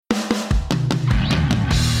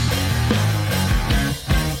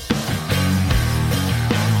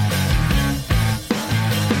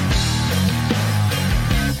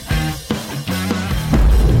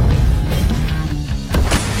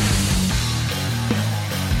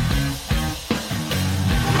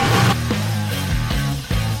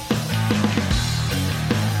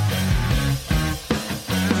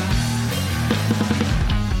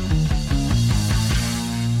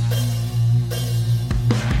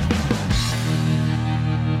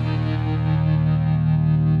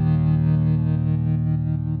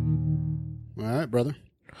brother?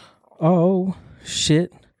 Oh,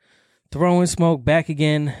 shit. Throwing Smoke back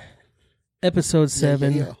again. Episode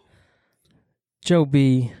 7. Yeah. Joe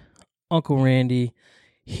B, Uncle Randy,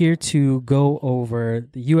 here to go over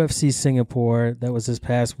the UFC Singapore that was this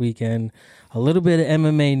past weekend, a little bit of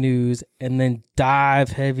MMA news, and then dive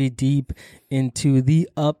heavy deep into the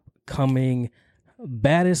upcoming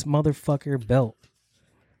baddest motherfucker belt.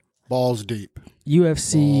 Balls deep.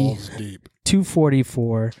 UFC Balls deep.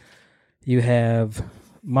 244. You have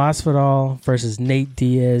Masvidal versus Nate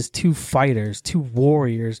Diaz, two fighters, two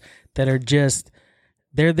warriors that are just,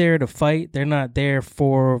 they're there to fight. They're not there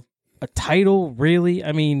for a title, really.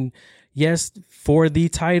 I mean, yes, for the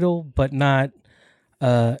title, but not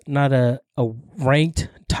a ranked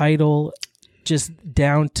title, just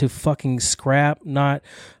down to fucking scrap, not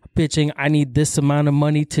bitching, I need this amount of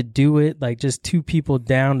money to do it. Like, just two people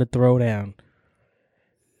down to throw down.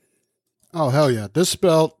 Oh, hell yeah. This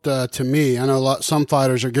belt, to me, I know some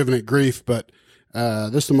fighters are giving it grief, but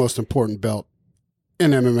this is the most important belt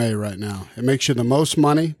in MMA right now. It makes you the most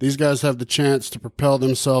money. These guys have the chance to propel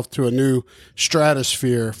themselves to a new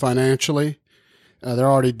stratosphere financially. They're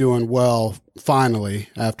already doing well, finally,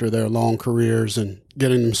 after their long careers and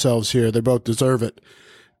getting themselves here. They both deserve it.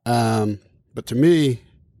 But to me,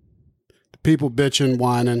 the people bitching,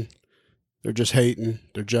 whining, they're just hating.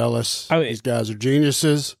 They're jealous. These guys are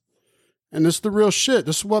geniuses. And this is the real shit.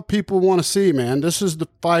 This is what people want to see, man. This is the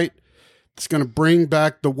fight that's going to bring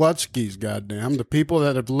back the Wutskis, goddamn. The people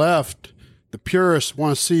that have left, the purists,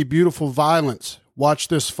 want to see beautiful violence. Watch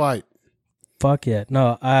this fight. Fuck yeah.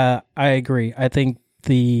 No, I agree. I think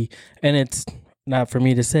and it's not for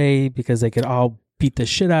me to say because they could all beat the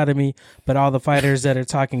shit out of me, but all the fighters that are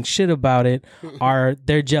talking shit about it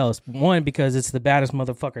they're jealous. One, because it's the baddest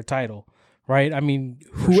motherfucker title. Right? I mean,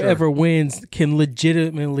 whoever wins can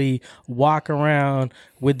legitimately walk around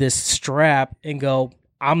with this strap and go,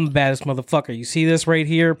 I'm the baddest motherfucker. You see this right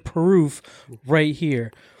here? Proof right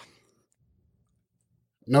here.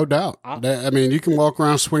 No doubt. I mean, you can walk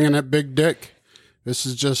around swinging that big dick. This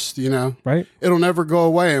is just, right? It'll never go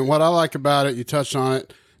away. And what I like about it, you touched on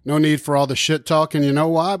it, no need for all the shit talk. And you know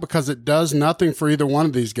why? Because it does nothing for either one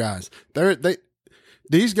of these guys.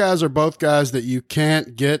 These guys are both guys that you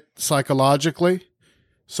can't get psychologically.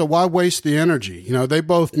 So why waste the energy? They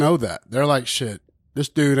both know that. They're like, shit, this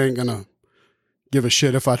dude ain't going to give a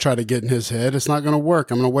shit if I try to get in his head. It's not going to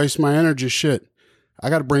work. I'm going to waste my energy. Shit. I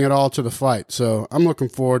got to bring it all to the fight. So I'm looking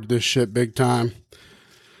forward to this shit big time.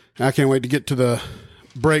 I can't wait to get to the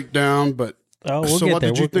breakdown. But what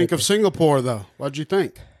did you think of Singapore, though? What did you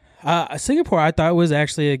think? Singapore, I thought was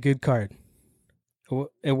actually a good card.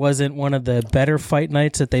 It wasn't one of the better fight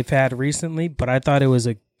nights that they've had recently, but I thought it was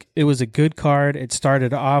a good card. It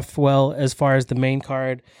started off well as far as the main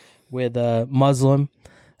card with Muslim.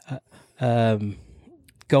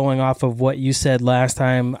 Going off of what you said last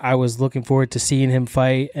time, I was looking forward to seeing him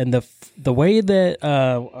fight, and the way that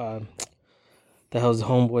the hell's the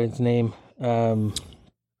homeboy's name?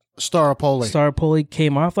 Staropoli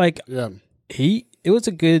came off like it was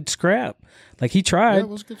a good scrap. Like he tried. Yeah, it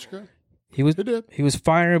was a good scrap. He was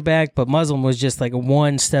firing back, but Muslim was just like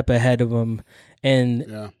one step ahead of him,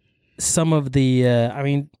 and some of the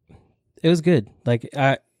it was good. Like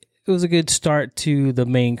it was a good start to the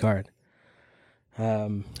main card.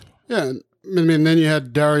 Then you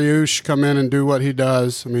had Dariush come in and do what he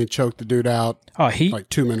does. I mean, choke the dude out. Oh, like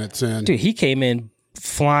 2 minutes in. Dude, he came in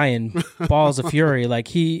flying balls of fury. Like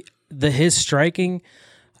his striking.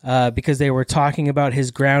 Because they were talking about his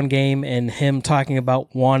ground game and him talking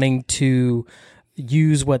about wanting to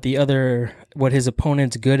use what his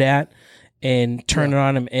opponent's good at and turn it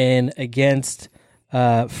on him. And against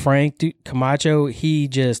Frank Camacho, he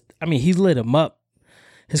lit him up.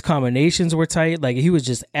 His combinations were tight. Like he was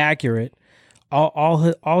just accurate.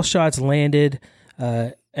 All shots landed,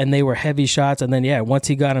 and they were heavy shots. And then once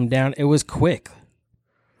he got him down, it was quick.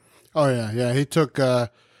 Oh yeah. He took.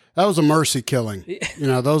 That was a mercy killing.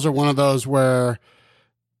 Those are one of those where,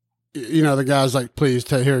 the guy's like, please,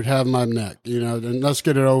 have my neck, and let's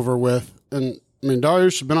get it over with. And,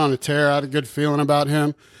 Dariush has been on a tear. I had a good feeling about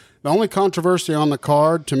him. The only controversy on the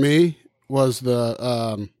card, to me, was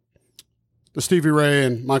the Stevie Ray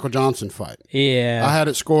and Michael Johnson fight. Yeah. I had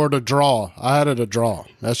it scored a draw.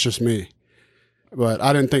 That's just me. But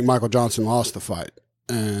I didn't think Michael Johnson lost the fight.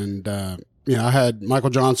 And, I had Michael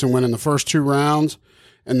Johnson win in the first 2 rounds.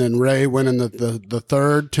 And then Ray went in the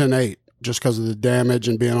third 10-8 just because of the damage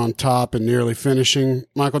and being on top and nearly finishing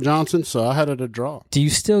Michael Johnson. So I had it a draw. Do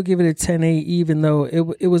you still give it a 10-8 even though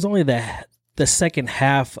it was only the second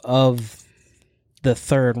half of the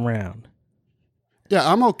third round? Yeah,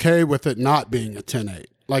 I'm okay with it not being a 10-8.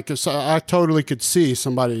 Like, so I totally could see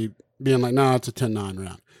somebody being like, no, it's a 10-9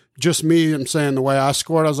 round. Just me, I'm saying the way I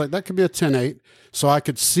scored, I was like, that could be a 10-8. So I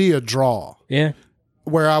could see a draw. Yeah.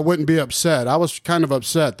 Where I wouldn't be upset. I was kind of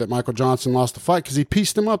upset that Michael Johnson lost the fight because he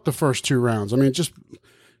pieced him up the first 2 rounds. I mean,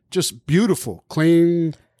 just beautiful.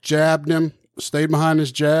 Clean, jabbed him, stayed behind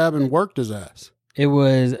his jab, and worked his ass. It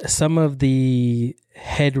was some of the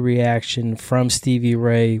head reaction from Stevie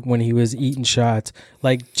Ray when he was eating shots.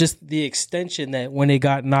 Like, just the extension that when it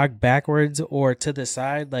got knocked backwards or to the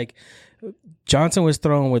side, like, Johnson was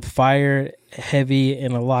throwing with fire, heavy,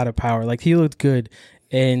 and a lot of power. Like, he looked good.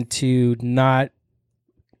 And to not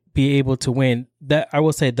be able to win, that I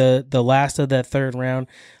will say the last of that 3rd round,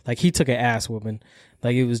 like, he took an ass whooping.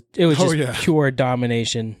 Like, it was just pure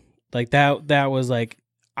domination. Like, that was like,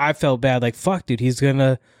 I felt bad. Like, fuck, dude, he's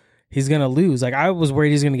gonna lose. Like, I was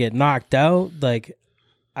worried he's gonna get knocked out. Like,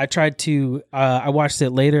 I tried to I watched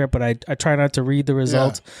it later, but I try not to read the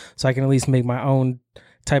results so I can at least make my own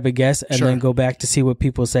type of guess and then go back to see what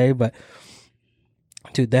people say. But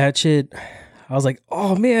dude, that shit, I was like,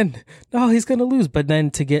 oh man, no, he's gonna lose. But then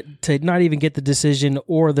to not even get the decision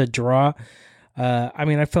or the draw, I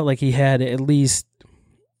mean, I felt like he had at least,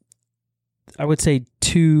 I would say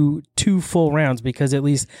two full rounds, because at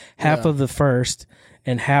least half of the first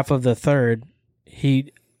and half of the third,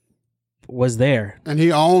 he was there. And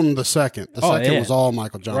he owned the second. The second was all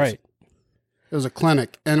Michael Johnson. Right. It was a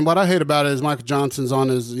clinic. And what I hate about it is Michael Johnson's on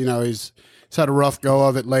his, he's had a rough go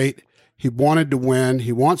of it late. He wanted to win.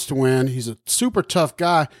 He wants to win. He's a super tough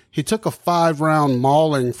guy. He took a 5-round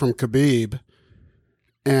mauling from Khabib.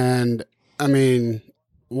 And, I mean,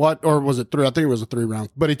 or was it 3? I think it was a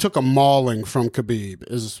 3-round. But he took a mauling from Khabib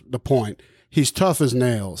is the point. He's tough as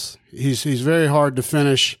nails. He's very hard to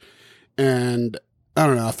finish. And I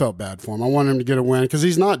don't know. I felt bad for him. I wanted him to get a win because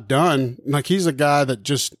he's not done. Like, he's a guy that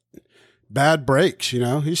just bad breaks,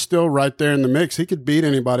 He's still right there in the mix. He could beat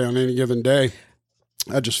anybody on any given day.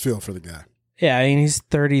 I just feel for the guy. Yeah, I mean, he's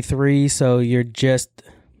 33, so you're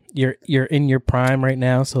in your prime right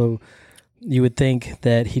now, so you would think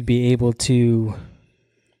that he'd be able to,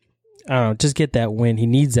 I don't know, just get that win. He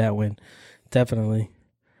needs that win, definitely.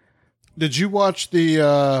 Did you watch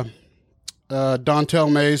the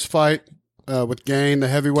Dontel Mays fight with Gain, the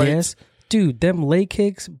heavyweight? Yes. Dude, them leg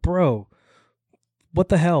kicks, bro. What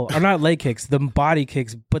the hell? Or not leg kicks, the body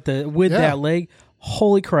kicks, but that leg,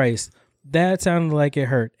 holy Christ. That sounded like it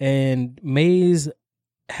hurt. And Mays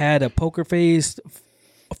had a poker face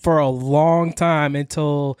for a long time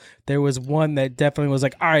until there was one that definitely was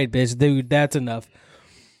like, all right, bitch, dude, that's enough.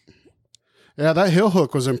 Yeah, that heel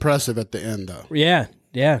hook was impressive at the end, though. Yeah.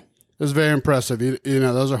 It was very impressive.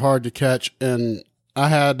 Those are hard to catch. And I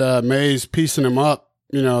had Mays piecing him up,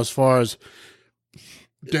 as far as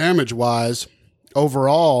damage-wise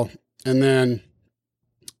overall. And then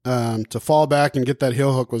to fall back and get that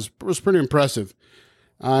heel hook was pretty impressive.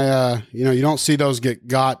 You don't see those get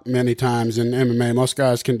got many times in MMA. Most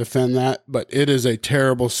guys can defend that, but it is a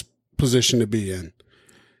terrible position to be in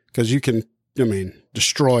because you can,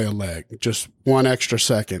 destroy a leg. Just 1 extra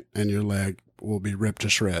second and your leg will be ripped to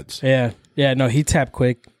shreds. Yeah. Yeah, no, he tapped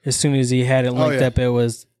quick. As soon as he had it linked up, it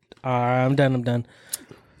was, I'm done.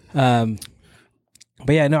 But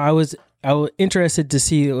yeah, no, I was interested to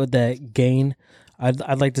see that Gain.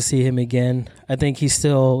 I'd like to see him again. I think he's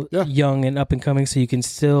still young and up and coming, so you can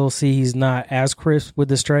still see he's not as crisp with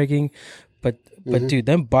the striking. But dude,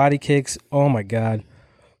 them body kicks, oh my God.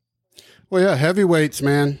 Well, yeah, heavyweights,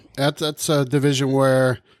 man. That's a division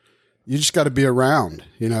where you just got to be around,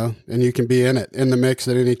 and you can be in the mix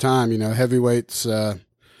at any time. Heavyweights are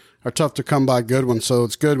tough to come by good ones, so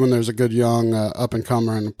it's good when there's a good young up and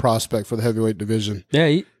comer and a prospect for the heavyweight division.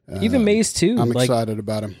 Yeah, even Mays too. I'm excited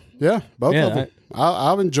about him. Yeah, both of them.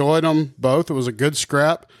 I've enjoyed them both. It was a good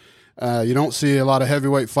scrap. You don't see a lot of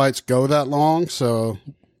heavyweight fights go that long, so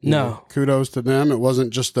kudos to them. It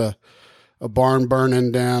wasn't just a barn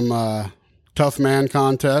burning damn tough man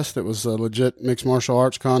contest. It was a legit mixed martial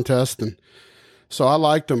arts contest, and so I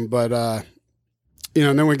liked them. But and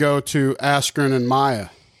then we go to Askren and Maia.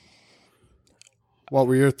 What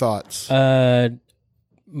were your thoughts? Askren,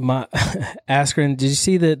 did you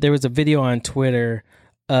see that there was a video on Twitter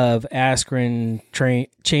of Askren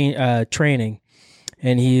training,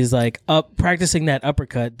 and he's like practicing that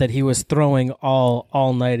uppercut that he was throwing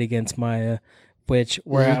all night against Maia,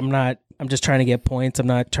 I'm just trying to get points. I'm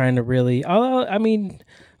not trying to really, trying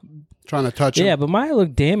to touch him. Yeah, but Maia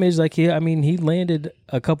looked damaged. Like he landed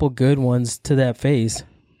a couple good ones to that face,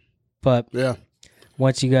 but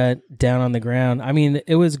once you got down on the ground,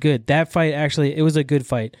 it was good. That fight, actually, it was a good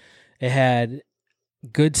fight. It had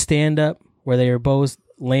good stand-up where they were both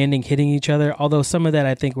landing, hitting each other. Although some of that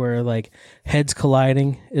I think were like heads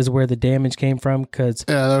colliding is where the damage came from. Cause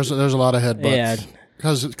there's a lot of headbutts. Yeah.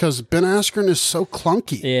 Because Ben Askren is so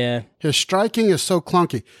clunky. Yeah. His striking is so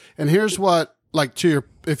clunky. And here's what, like,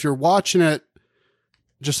 if you're watching it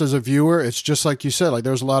just as a viewer, it's just like you said, like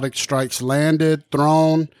there's a lot of strikes landed,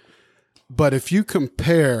 thrown. But if you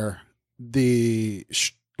compare the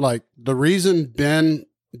reason Ben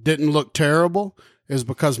didn't look terrible is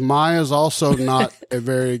because Maia's also not a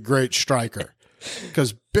very great striker.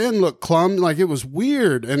 Because Ben looked clumsy, like it was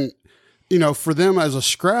weird. And, you know, for them as a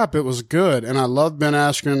scrap, it was good. And I love Ben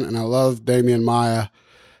Askren and I love Damian Maia.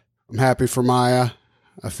 I'm happy for Maia.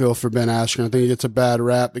 I feel for Ben Askren. I think he gets a bad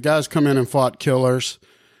rap. The guy's come in and fought killers.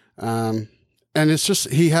 And it's just,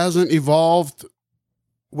 he hasn't evolved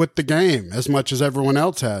with the game as much as everyone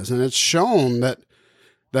else has. And it's shown that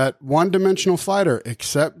one-dimensional fighter,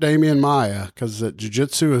 except Damian Maia, because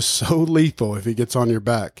jiu-jitsu is so lethal if he gets on your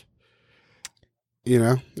back. You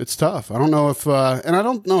know, it's tough. I don't know if, and I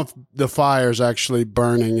don't know if the fire's actually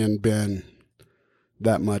burning in Ben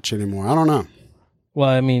that much anymore. I don't know. Well,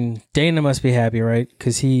 I mean, Dana must be happy, right?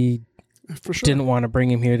 Because he For sure. didn't want to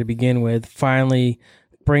bring him here to begin with. Finally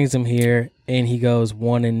brings him here, and he goes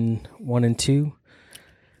 1-2.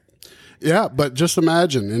 Yeah, but just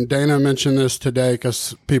imagine, and Dana mentioned this today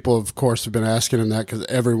because people, of course, have been asking him that because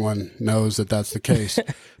everyone knows that that's the case.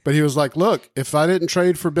 But he was like, look, if I didn't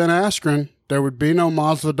trade for Ben Askren, there would be no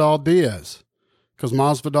Masvidal Diaz because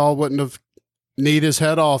Masvidal wouldn't have kneed his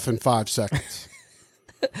head off in 5 seconds.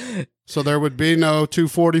 So there would be no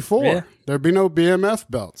 244. Yeah. There'd be no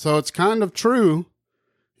BMF belt. So it's kind of true,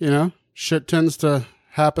 you know, shit tends to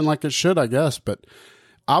happen like it should, I guess. But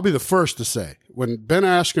I'll be the first to say, when Ben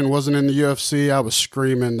Askren wasn't in the UFC, I was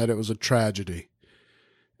screaming that it was a tragedy.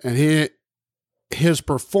 And his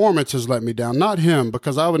performance has let me down. Not him,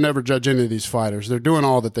 because I would never judge any of these fighters. They're doing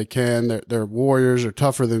all that they can. They're warriors. They're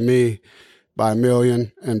tougher than me by a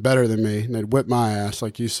million and better than me. And they'd whip my ass,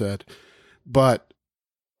 like you said. But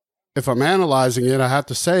if I'm analyzing it, I have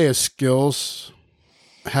to say his skills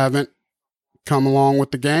haven't come along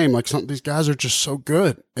with the game. Like these guys are just so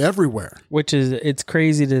good everywhere. Which is, it's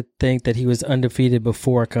crazy to think that he was undefeated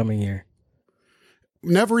before coming here.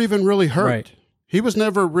 Never even really hurt. Right. He was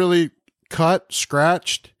never really cut,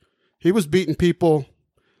 scratched. He was beating people,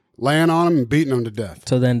 laying on them and beating them to death.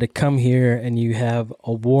 So then to come here and you have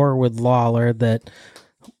a war with Lawler that,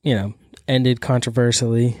 you know, ended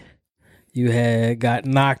controversially. You had got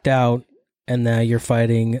knocked out and now you're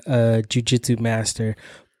fighting a jiu-jitsu master.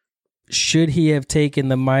 Should he have taken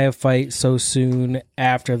the Maia fight so soon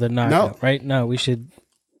after the knockout? No. Right? No, we should.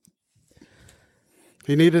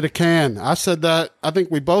 He needed a can. I said that. I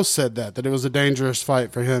think we both said that it was a dangerous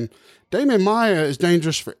fight for him. Damian Maia is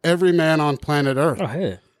dangerous for every man on planet Earth. Oh,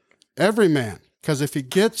 yeah. Every man. Because if he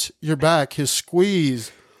gets your back, his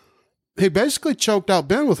squeeze, he basically choked out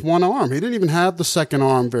Ben with one arm. He didn't even have the second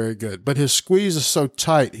arm very good. But his squeeze is so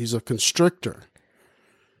tight. He's a constrictor.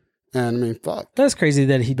 And I mean, fuck. That's crazy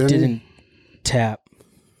that he didn't tap.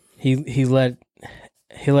 He let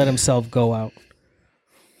himself go out.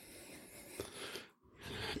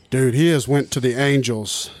 Dude, he has went to the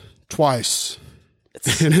Angels twice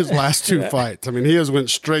in his last 2 fights. I mean, he has went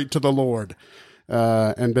straight to the Lord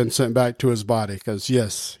and been sent back to his body because,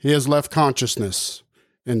 yes, he has left consciousness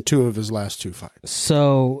in 2 of his last 2 fights.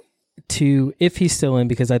 So, if he's still in,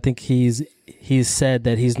 because I think he's said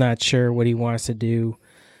that he's not sure what he wants to do,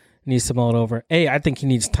 needs to mull it over. I think he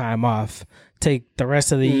needs time off. Take the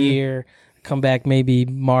rest of the year, come back maybe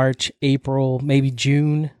March, April, maybe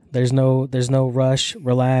June. There's no rush.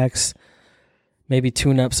 Relax. Maybe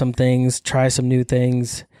tune up some things, try some new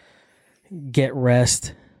things, get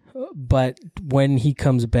rest. But when he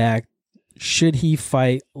comes back, should he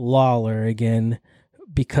fight Lawler again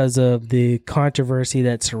because of the controversy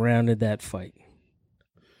that surrounded that fight?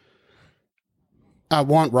 I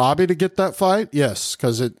want Robbie to get that fight, yes,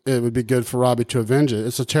 because it would be good for Robbie to avenge it.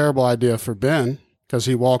 It's a terrible idea for Ben because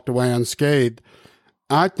he walked away unscathed.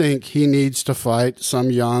 I think he needs to fight some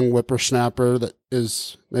young whippersnapper that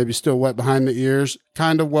is maybe still wet behind the ears,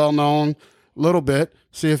 kind of well-known, a little bit,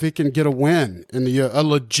 see if he can get a win, a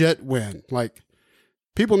legit win. Like,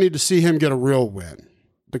 people need to see him get a real win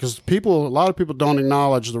because a lot of people don't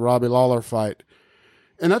acknowledge the Robbie Lawler fight.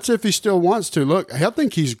 And that's if he still wants to. Look, I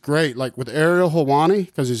think he's great. Like with Ariel Helwani,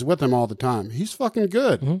 because he's with him all the time. He's fucking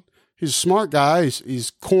good. Mm-hmm. He's a smart guy.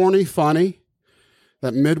 He's corny, funny,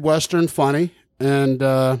 that Midwestern funny,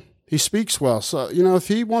 and he speaks well. So, you know, if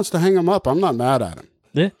he wants to hang him up, I'm not mad at him.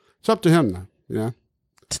 Yeah. It's up to him, though. You know?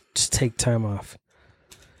 Just take time off.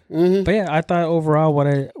 But yeah, I thought overall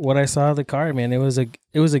what I saw of the card, man, it was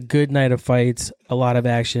a good night of fights, a lot of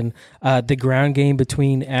action. The ground game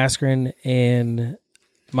between Askren and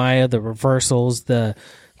Maya, the reversals, the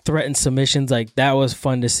threatened submissions, like that was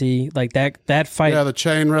fun to see. Like that fight, the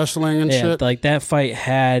chain wrestling and shit. Like that fight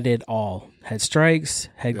had it all. Had strikes,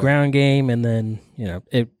 had ground game, and then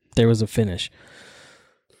there was a finish.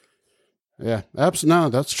 Yeah, no,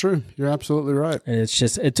 that's true. You're absolutely right. And it's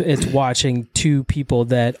just it's watching two people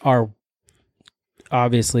that are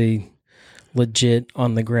obviously legit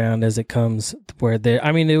on the ground as it comes, where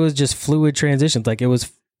it was just fluid transitions. Like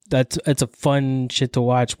it's a fun shit to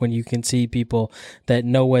watch when you can see people that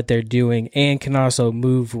know what they're doing and can also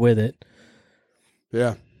move with it.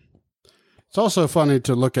 Yeah. It's also funny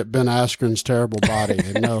to look at Ben Askren's terrible body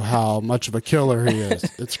and know how much of a killer he is.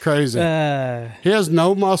 It's crazy. He has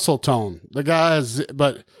no muscle tone. The guy is,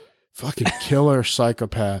 but fucking killer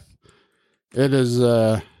psychopath. It is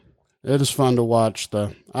fun to watch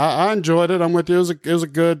though. I enjoyed it. I'm with you. It was a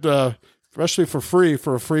good, especially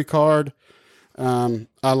for a free card.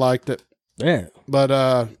 I liked it. Yeah.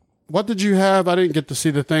 But, what did you have? I didn't get to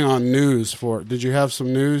see the thing on news for it. Did you have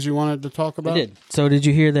some news you wanted to talk about? I did. So did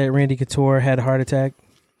you hear that Randy Couture had a heart attack?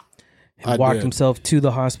 He walked himself to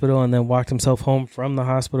the hospital and then walked himself home from the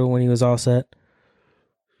hospital when he was all set.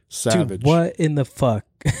 Savage. Dude, what in the fuck?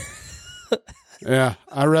 Yeah,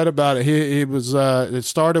 I read about it. He was, it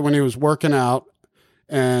started when he was working out.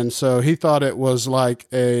 And so he thought it was like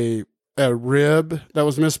a rib that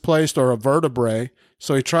was misplaced or a vertebrae.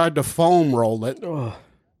 So he tried to foam roll it. Ugh.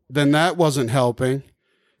 Then that wasn't helping.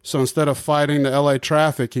 So instead of fighting the LA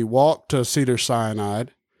traffic, he walked to Cedar Sinai.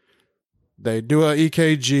 They do a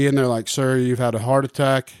EKG and they're like, sir, you've had a heart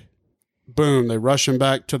attack. Boom. They rush him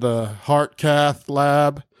back to the heart cath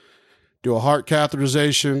lab, do a heart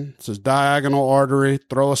catheterization. It says diagonal artery,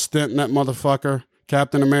 throw a stent in that motherfucker.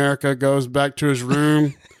 Captain America goes back to his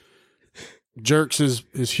room, jerks his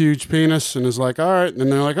huge penis and is like, all right.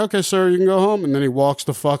 And they're like, okay, sir, you can go home. And then he walks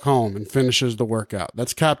the fuck home and finishes the workout.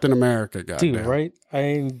 That's Captain America, goddamn. Dude, right?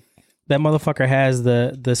 That motherfucker has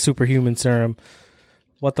the superhuman serum.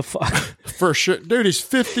 What the fuck? For sure. Dude, he's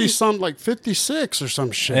 50-something, like 56 or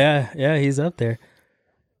some shit. Yeah, he's up there.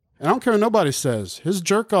 I don't care what nobody says. His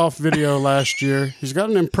jerk-off video last year, he's got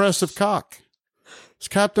an impressive cock. It's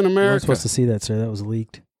Captain America. You weren't supposed to see that, sir. That was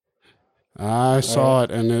leaked. I saw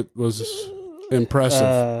it, and it was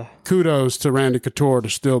impressive. Kudos to Randy Couture to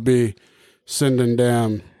still be sending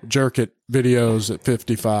damn jerk-it videos at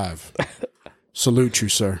 55. Salute you,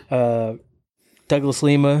 sir. Douglas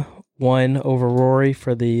Lima won over Rory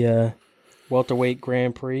for the welterweight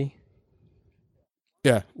Grand Prix.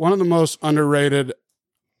 Yeah, one of the most underrated.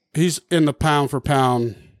 He's in the pound for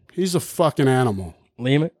pound. He's a fucking animal.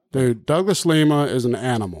 Lima? Dude, Douglas Lima is an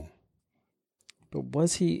animal. But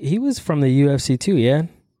was he was from the UFC too, yeah?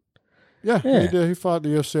 Yeah, he did. He fought the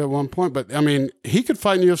UFC at one point. But, I mean, he could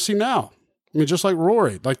fight in the UFC now. I mean, just like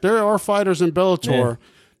Rory. Like, there are fighters in Bellator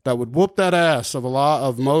that would whoop that ass of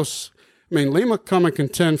most. I mean, Lima come and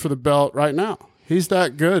contend for the belt right now. He's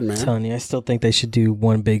that good, man. I'm telling you, I still think they should do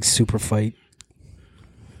one big super fight.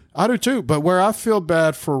 I do too, but where I feel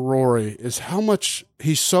bad for Rory is how much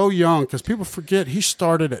he's so young, because people forget he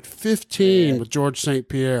started at 15 with George St.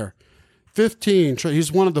 Pierre. 15.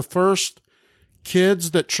 He's one of the first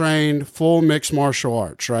kids that trained full mixed martial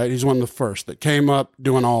arts, right? He's one of the first that came up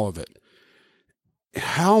doing all of it.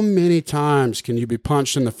 How many times can you be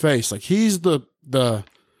punched in the face? Like, he's the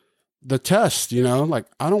test, you know? Like,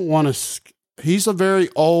 I don't want to... He's a very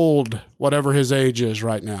old, whatever his age is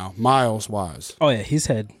right now, miles-wise. Oh, yeah, he's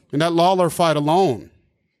had... And that Lawler fight alone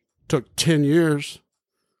took 10 years.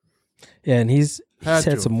 Yeah, and he's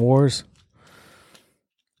had some wars.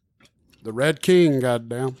 The Red King,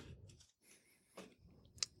 goddamn.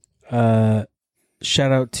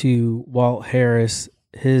 Shout out to Walt Harris.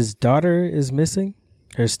 His daughter is missing.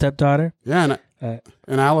 Her stepdaughter. Yeah,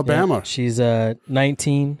 in Alabama. Yeah, she's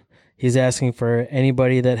 19. He's asking for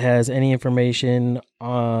anybody that has any information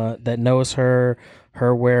that knows her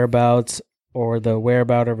whereabouts, or the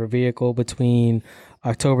whereabouts of her vehicle between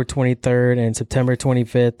October 23rd and September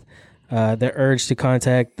 25th. They're urged to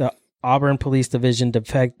contact the Auburn Police Division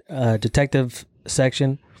Detective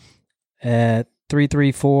Section at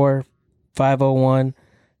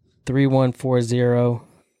 334-501-3140.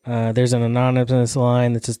 There's an anonymous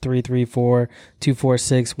line that says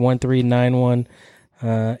 334-246-1391.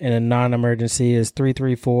 And a non-emergency is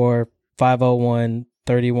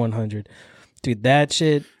 334-501-3100. Dude, that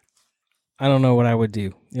shit, I don't know what I would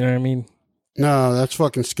do. You know what I mean? No, that's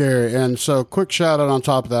fucking scary. And so, quick shout out on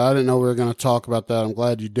top of that. I didn't know we were going to talk about that. I'm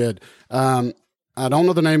glad you did. I don't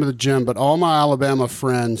know the name of the gym, but all my Alabama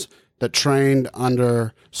friends that trained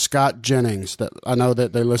under Scott Jennings, that I know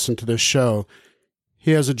that they listen to this show,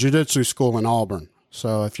 he has a jiu-jitsu school in Auburn.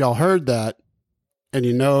 So if y'all heard that and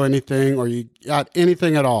you know anything or you got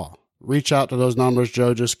anything at all, reach out to those numbers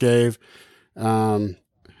Joe just gave.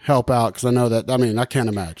 Help out, because I know that, I mean, I can't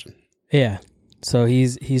imagine. Yeah. So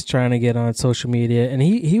he's trying to get on social media, and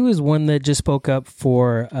he was one that just spoke up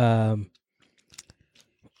for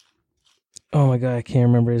oh my God, I can't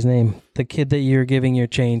remember his name. The kid that you're giving your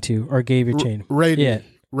chain to, or gave your chain. Raiden. Yeah.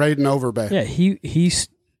 Raiden Overbay. Yeah, he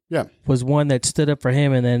was one that stood up for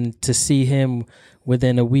him, and then to see him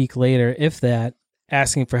within a week later, if that,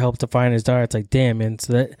 asking for help to find his daughter, it's like, damn, man.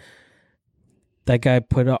 So that guy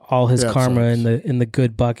put all his karma in the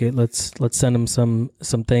good bucket. Let's send him some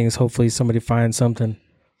things. Hopefully somebody finds something.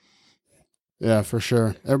 Yeah, for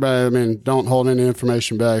sure. Everybody, I mean, don't hold any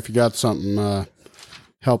information back. If you got something,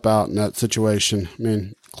 help out in that situation. I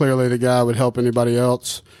mean, clearly the guy would help anybody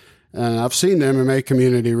else. And I've seen the MMA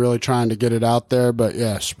community really trying to get it out there, but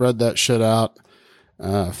yeah, spread that shit out.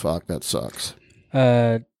 Fuck, that sucks.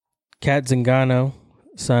 Kat Zingano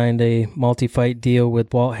signed a multi-fight deal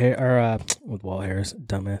with Walt Harris,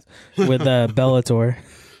 dumbass, with Bellator.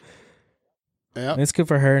 Yeah, it's good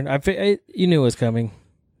for her. You knew it was coming.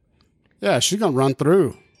 Yeah, she's gonna run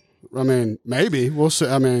through. I mean, maybe we'll see.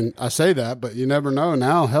 I mean, I say that, but you never know.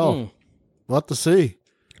 Now, hell, we'll have to see.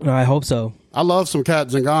 No, I hope so. I love some Kat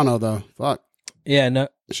Zingano though. Fuck. Yeah, no,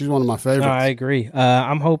 she's one of my favorites. No, I agree.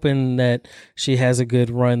 I'm hoping that she has a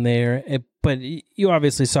good run there. But you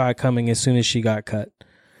obviously saw it coming as soon as she got cut.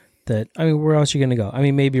 Where else are you going to go? I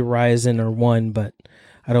mean, maybe Ryzen or one, but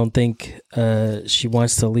I don't think she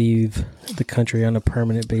wants to leave the country on a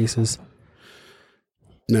permanent basis.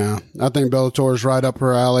 No, I think Bellator is right up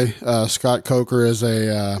her alley. Scott Coker is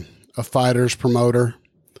a fighter's promoter,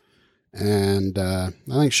 and I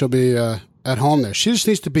think she'll be at home there. She just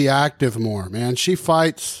needs to be active more, man. She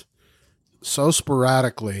fights so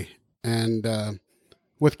sporadically, and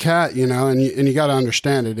with Kat, and you got to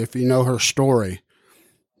understand it if you know her story.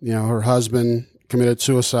 Her husband committed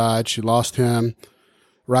suicide. She lost him.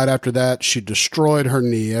 Right after that, she destroyed her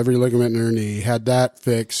knee, every ligament in her knee, had that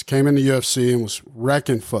fixed, came in the UFC and was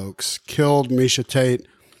wrecking folks, killed Miesha Tate,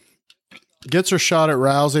 gets her shot at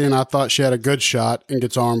Rousey, and I thought she had a good shot, and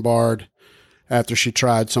gets armbarred after she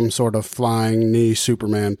tried some sort of flying knee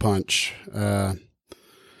Superman punch.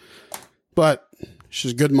 But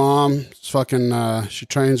she's a good mom. She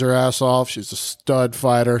trains her ass off. She's a stud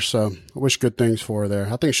fighter, so I wish good things for her there.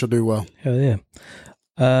 I think she'll do well. Hell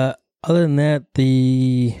yeah. Other than that,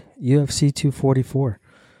 the UFC 244.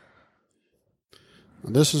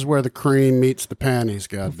 This is where the cream meets the panties,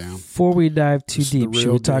 goddamn. Before we dive too deep,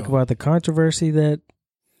 should we talk about the controversy that...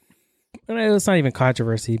 It's not even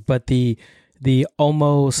controversy, but the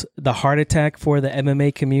heart attack for the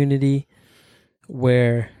MMA community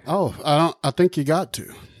where... Oh, I think you got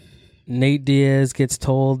to. Nate Diaz gets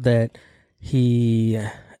told that he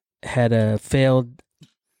had a failed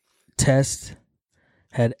test,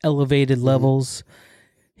 had elevated levels.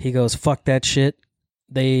 He goes, fuck that shit.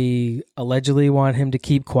 They allegedly want him to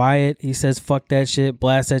keep quiet. He says, fuck that shit,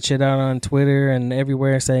 blast that shit out on Twitter and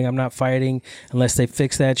everywhere, saying I'm not fighting unless they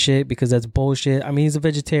fix that shit because that's bullshit. I mean, he's a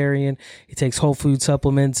vegetarian. He takes whole food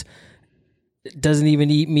supplements, doesn't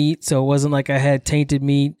even eat meat, so it wasn't like I had tainted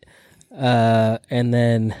meat. And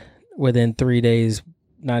then within 3 days,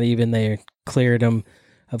 not even there, cleared him.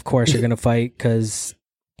 Of course you're going to fight because,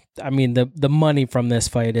 I mean, the money from this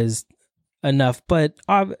fight is enough. But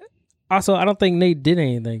also, I don't think Nate did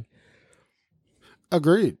anything.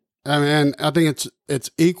 Agreed. I mean, I think it's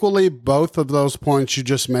equally both of those points you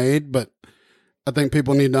just made, but I think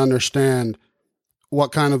people need to understand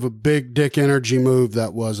what kind of a big dick energy move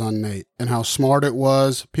that was on Nate and how smart it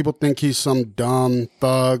was. People think he's some dumb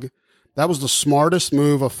thug. That was the smartest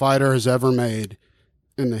move a fighter has ever made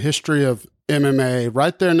in the history of MMA,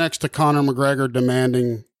 right there next to Conor McGregor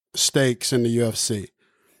demanding stakes in the UFC.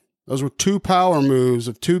 Those were two power moves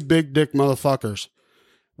of two big dick motherfuckers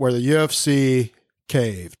where the UFC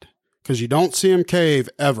caved. Because you don't see him cave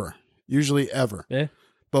ever. Usually ever. Yeah.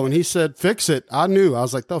 But when he said, fix it, I knew. I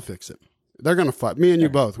was like, they'll fix it. They're going to fight. Me and you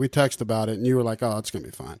both. We texted about it, and you were like, oh, it's going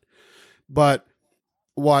to be fine. But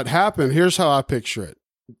what happened, here's how I picture it.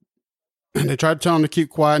 And they tried to tell him to keep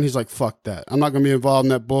quiet, and he's like, fuck that. I'm not going to be involved in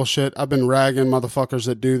that bullshit. I've been ragging motherfuckers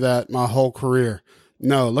that do that my whole career.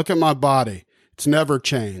 No, look at my body. It's never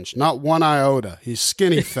changed. Not one iota. He's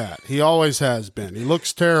skinny fat. He always has been. He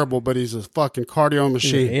looks terrible, but he's a fucking cardio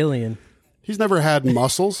machine. He's an alien. He's never had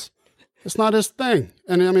muscles. It's not his thing.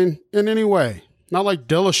 And I mean, in any way. Not like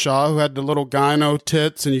Dillashaw, who had the little gyno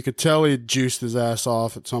tits, and you could tell he had juiced his ass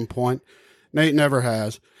off at some point. Nate never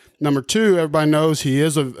has. Number 2, everybody knows he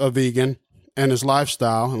is a vegan, and his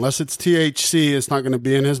lifestyle, unless it's THC, it's not going to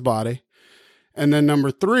be in his body. And then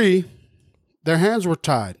number 3, their hands were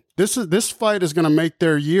tied. This fight is going to make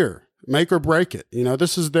their year, make or break it. You know,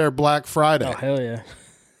 this is their Black Friday. Oh, hell yeah.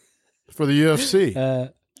 For the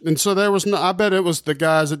UFC. And so there was I bet it was the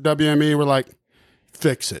guys at WME were like,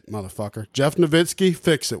 fix it, motherfucker. Jeff Nowitzki,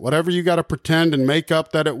 fix it. Whatever you got to pretend and make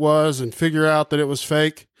up that it was and figure out that it was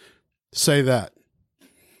fake, say that.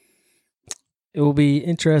 It will be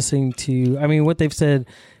interesting to, I mean, what they've said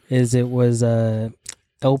is it was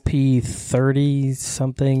LP 30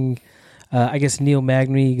 something. I guess Neil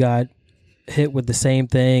Magny got hit with the same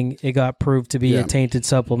thing. It got proved to be a tainted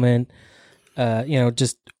supplement.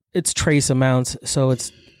 Just it's trace amounts. So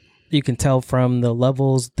you can tell from the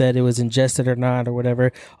levels that it was ingested or not or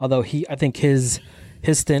whatever. Although I think his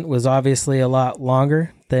stint was obviously a lot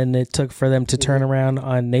longer than it took for them to turn around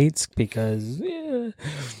on Nate's because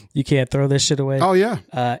you can't throw this shit away. Oh,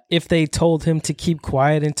 yeah. If they told him to keep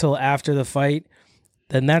quiet until after the fight,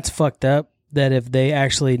 then that's fucked up. That if they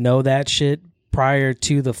actually know that shit prior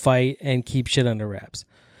to the fight and keep shit under wraps.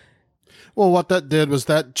 Well, what that did was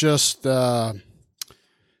that just lined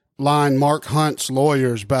Mark Hunt's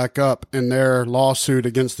lawyers back up in their lawsuit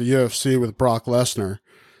against the UFC with Brock Lesnar.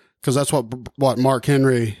 Because that's what Mark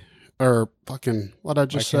Henry, or fucking, what'd I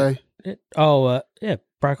just say? Brock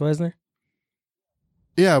Lesnar.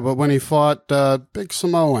 Yeah, but when he fought Big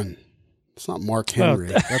Samoan, it's not Mark Henry.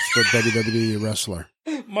 That's the WWE wrestler.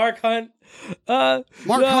 Mark Hunt. Mark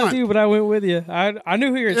Hunt. Dude, but I went with you. I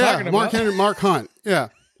knew who you were talking about. Mark Hunt. Yeah.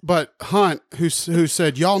 But Hunt, who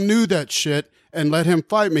said, y'all knew that shit and let him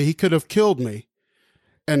fight me, he could have killed me.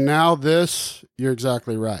 And now this, you're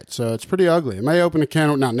exactly right. So it's pretty ugly. It may open a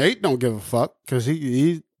can. Now, Nate don't give a fuck because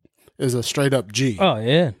he is a straight up G. Oh,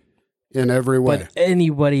 yeah. In every way. But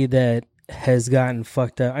anybody that has gotten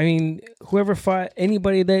fucked up, I mean, whoever fought,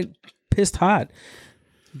 anybody that pissed hot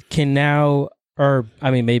can now, or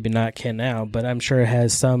I mean, maybe not can now, but I'm sure it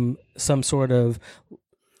has some sort of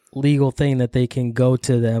legal thing that they can go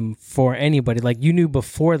to them for anybody. Like you knew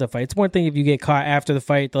before the fight. It's one thing if you get caught after the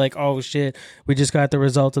fight, they're like, oh shit, we just got the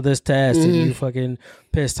result of this test and you fucking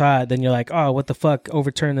pissed hot. Then you're like, oh, what the fuck,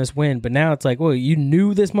 overturn this win. But now it's like, well, you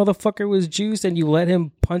knew this motherfucker was juiced and you let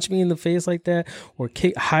him punch me in the face like that or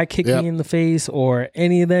high kick me in the face or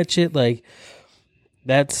any of that shit. Like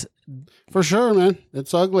that's for sure, man.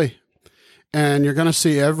 It's ugly. And you're going to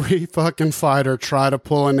see every fucking fighter try to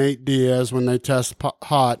pull a Nate Diaz when they test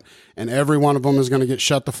hot, and every one of them is going to get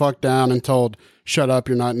shut the fuck down and told, shut up,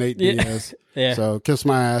 you're not Nate Diaz. Yeah. So kiss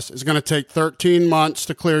my ass. It's going to take 13 months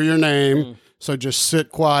to clear your name, so just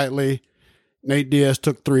sit quietly. Nate Diaz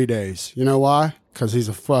took 3 days. You know why? Because he's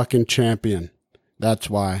a fucking champion. That's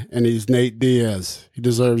why. And he's Nate Diaz. He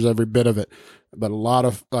deserves every bit of it. But a lot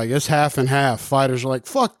of, like, it's half and half. Fighters are like,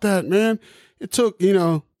 fuck that, man. It took,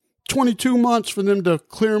 22 months for them to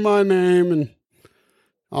clear my name and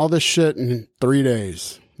all this shit in 3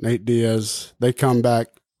 days. Nate Diaz, they come back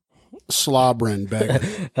slobbering,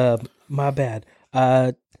 begging. My bad.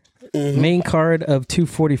 Main card of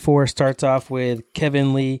 244 starts off with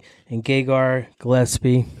Kevin Lee and Gegard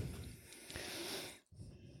Gillespie.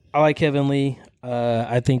 I like Kevin Lee.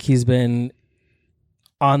 I think he's been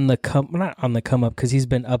not on the come up because he's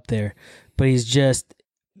been up there, but he's just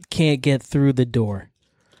can't get through the door.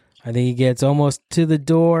 I think he gets almost to the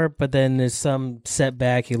door, but then there's some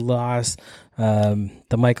setback. He lost the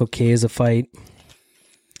Michael Chiesa fight.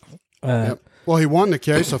 Well, he won the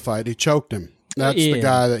Chiesa fight. He choked him. That's the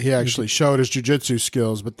guy that he actually showed his jiu-jitsu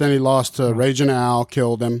skills. But then he lost to Raging Al,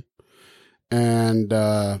 killed him. And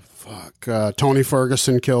Tony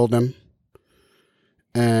Ferguson killed him.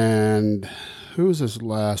 And who was his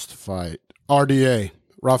last fight? RDA,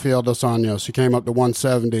 Rafael Dos Anjos. He came up to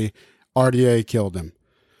 170. RDA killed him.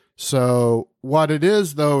 So what it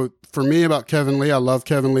is, though, for me about Kevin Lee, I love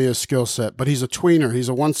Kevin Lee's skill set, but he's a tweener. He's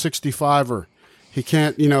a 165er. He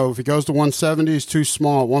can't, if he goes to 170, he's too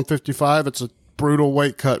small. At 155, it's a brutal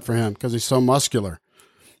weight cut for him because he's so muscular,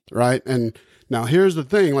 right? And now here's the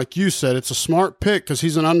thing, like you said, it's a smart pick because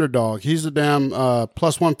he's an underdog. He's a damn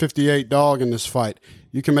plus 158 dog in this fight.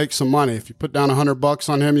 You can make some money. If you put down $100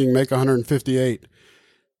 on him, you can make 158.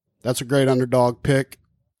 That's a great underdog pick.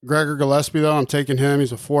 Gregor Gillespie, though, I'm taking him.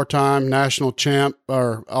 He's a 4-time national champ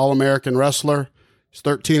or All-American wrestler. He's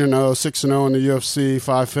 13-0, 6-0 in the UFC,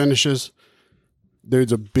 5 finishes.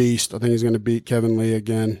 Dude's a beast. I think he's going to beat Kevin Lee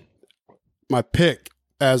again. My pick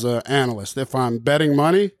as an analyst, if I'm betting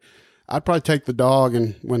money, I'd probably take the dog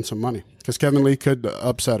and win some money because Kevin Lee could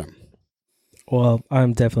upset him. Well,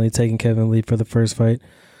 I'm definitely taking Kevin Lee for the first fight.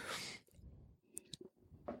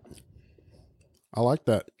 I like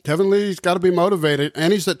that. Kevin Lee's got to be motivated,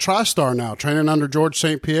 and he's at TriStar now, training under George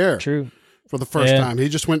St. Pierre. True. For the first time. He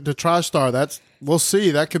just went to TriStar. We'll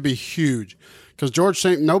see. That could be huge.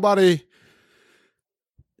 Because nobody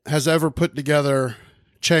has ever put together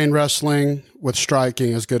chain wrestling with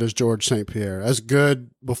striking as good as George St. Pierre. As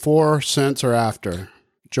good before, since, or after.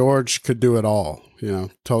 George could do it all,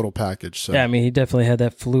 total package. So. Yeah, I mean, he definitely had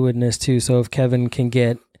that fluidness too. So if Kevin can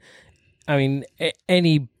get,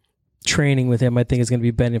 any training with him, I think is going to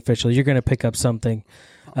be beneficial. You're going to pick up something,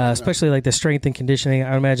 especially like the strength and conditioning.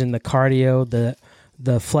 I imagine the cardio,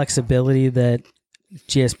 the flexibility that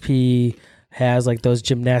GSP has, like those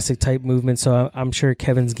gymnastic type movements. So I'm sure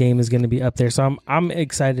Kevin's game is going to be up there. So I'm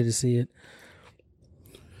excited to see it.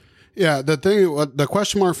 Yeah, the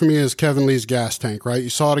question mark for me is Kevin Lee's gas tank, right? You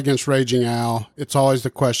saw it against Raging Al. It's always the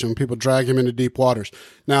question when people drag him into deep waters.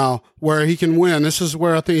 Now, where he can win, this is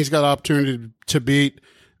where I think he's got an opportunity to beat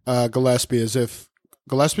Gillespie, is if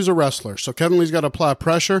Gillespie's a wrestler. So Kevin Lee's got to apply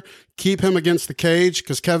pressure, keep him against the cage,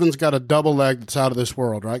 because Kevin's got a double leg that's out of this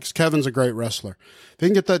world, right? Because Kevin's a great wrestler. If he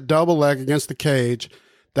can get that double leg against the cage,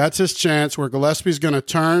 that's his chance where Gillespie's going to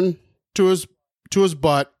turn to his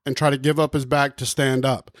butt and try to give up his back to stand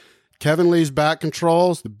up. Kevin Lee's back control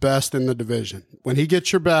is the best in the division. When he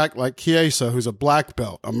gets your back, like Chiesa, who's a black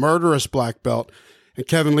belt, a murderous black belt, and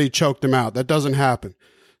Kevin Lee choked him out. That doesn't happen.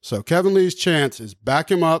 So Kevin Lee's chance is back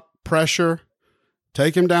him up, pressure,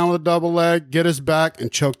 take him down with a double leg, get his back,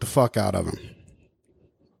 and choke the fuck out of him.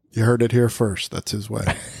 You heard it here first. That's his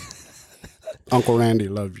way. Uncle Randy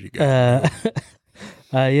loves you guys.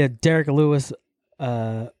 Yeah, Derek Lewis.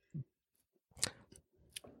 You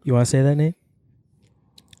want to say that name?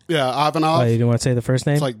 Yeah, Ivanov. Oh, you don't want to say the first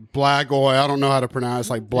name? It's like Blagoy. I don't know how to pronounce it.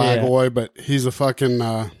 Like Blagoy, but he's a fucking,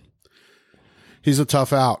 he's a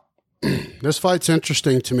tough out. This fight's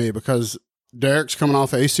interesting to me because Derek's coming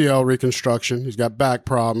off ACL reconstruction. He's got back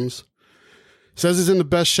problems. Says he's in the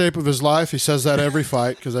best shape of his life. He says that every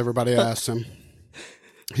fight because everybody asks him.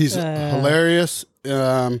 He's hilarious.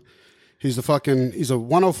 He's a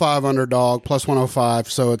 105 underdog, plus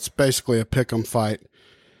 105, so it's basically a pick'em fight.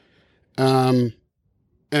 And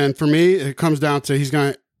for me, it comes down to he's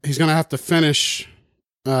gonna have to finish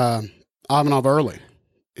Ivanov early.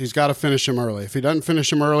 He's got to finish him early. If he doesn't finish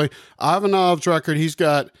him early, Ivanov's record, he's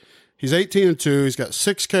 18-2. He's got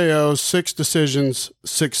 6 KOs, 6 decisions,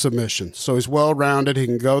 6 submissions. So he's well-rounded. He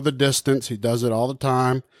can go the distance. He does it all the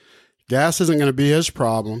time. Gas isn't going to be his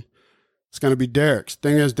problem. It's going to be Derek's.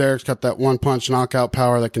 Thing is, Derek's got that one-punch knockout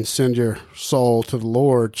power that can send your soul to the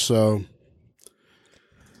Lord. So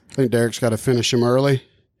I think Derek's got to finish him early.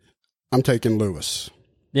 I'm taking Lewis.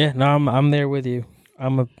 Yeah, no, I'm there with you.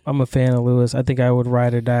 I'm a fan of Lewis. I think I would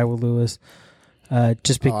ride or die with Lewis. I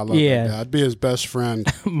love that guy. I'd be his best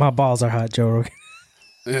friend. My balls are hot, Joe Rogan.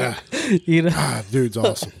 Yeah, dude's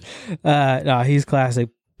awesome. No, he's classic.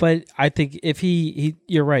 But I think if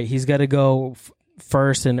you're right. He's got to go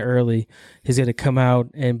first and early. He's got to come out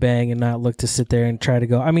and bang and not look to sit there and try to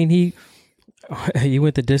go. I mean, he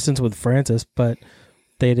went the distance with Francis, but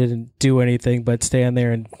they didn't do anything but stand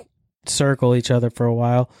there and circle each other for a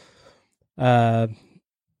while.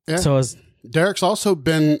 So Derek's also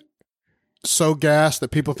been so gassed that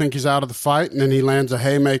people think he's out of the fight, and then he lands a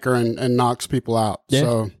haymaker and knocks people out. Yeah.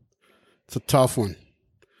 So it's a tough one.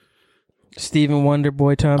 Stephen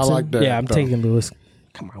Wonderboy Thompson. I like Derek, I'm taking Lewis.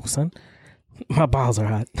 Come on, son. My balls are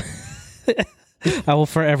hot. I will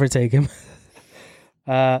forever take him.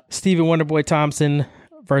 Stephen Wonderboy Thompson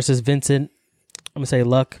versus Vincent. I'm gonna say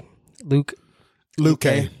Luke.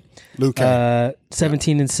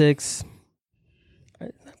 17-6.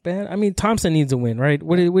 Not bad. I mean, Thompson needs a win, right?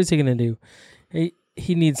 What is he gonna do?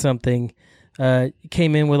 He needs something.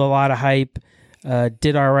 Came in with a lot of hype.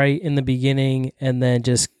 Did all right in the beginning, and then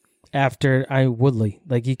just after Woodley,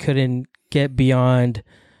 like he couldn't get beyond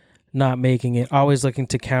not making it. Always looking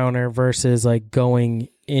to counter versus like going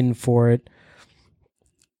in for it.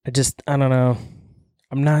 I don't know.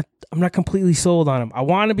 I'm not completely sold on him. I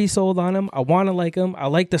want to be sold on him. I want to like him. I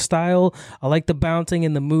like the style. I like the bouncing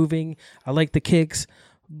and the moving. I like the kicks.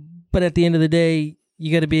 But at the end of the day,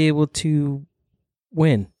 you got to be able to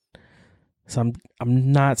win. So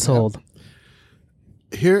I'm not sold.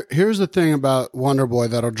 Here's the thing about Wonderboy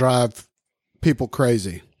that'll drive people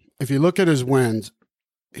crazy. If you look at his wins,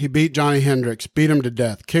 he beat Johnny Hendricks, beat him to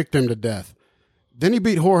death, kicked him to death. Then he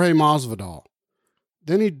beat Jorge Masvidal.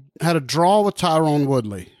 Then he had a draw with Tyrone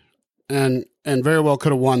Woodley and very well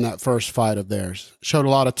could have won that first fight of theirs. Showed a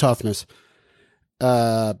lot of toughness.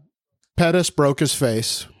 Pettis broke his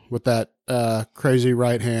face with that crazy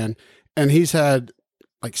right hand. and he's had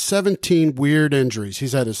like 17 weird injuries.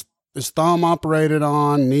 He's had his thumb operated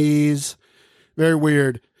on, knees, very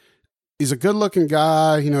weird. He's a good-looking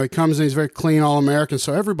guy. You know, he comes in, he's very clean, All-American,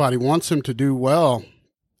 so everybody wants him to do well.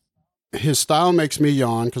 His style makes me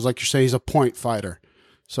yawn because, like you say, he's a point fighter.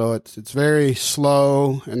 So it's very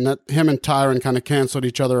slow, and that him and Tyron kind of canceled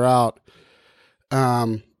each other out.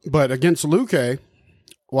 But against Luque,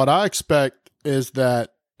 what I expect is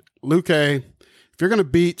that Luque, if you're going to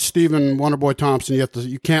beat Stephen Wonderboy Thompson,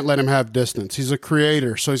 you can't let him have distance. He's a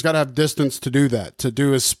creator, so he's got to have distance to do that, to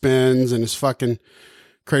do his spins and his fucking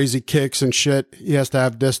crazy kicks and shit. He has to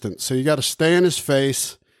have distance. So you got to stay in his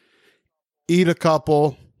face, eat a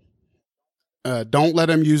couple. Don't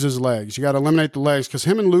let him use his legs. You got to eliminate the legs because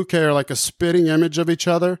him and Luque are like a spitting image of each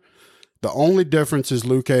other. The only difference is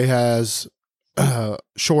Luque has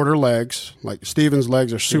shorter legs. Like Steven's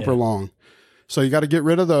legs are super long. So you got to get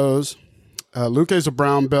rid of those. Luque's a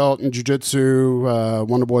brown belt in jiu-jitsu.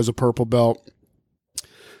 Wonderboy's a purple belt.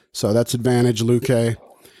 So that's advantage Luque.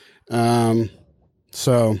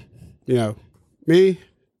 So, you know, me,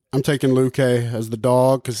 I'm taking Luque as the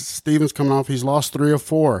dog because Steven's coming off. He's lost 3 or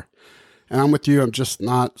 4. And I'm with you. I'm just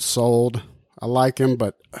not sold. I like him,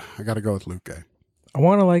 but I got to go with Luque. I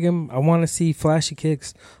want to like him. I want to see flashy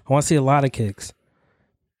kicks. I want to see a lot of kicks.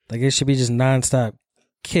 Like it should be just nonstop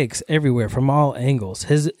kicks everywhere from all angles.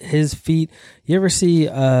 His feet. You ever see?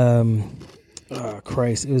 Oh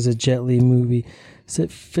Christ! It was a Jet Li movie. Is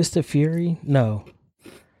it Fist of Fury? No.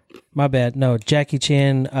 My bad. No, Jackie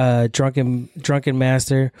Chan, Drunken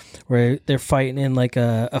Master, where they're fighting in like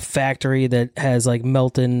a factory that has like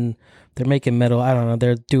melting. They're making metal. I don't know.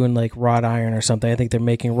 They're doing like wrought iron or something. I think they're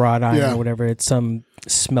making wrought iron or whatever. It's some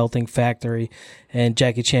smelting factory, and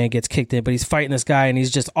Jackie Chan gets kicked in, but he's fighting this guy, and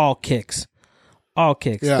he's just all kicks. All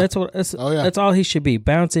kicks. Yeah. That's all he should be.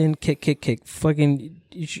 Bounce in, kick. Fucking,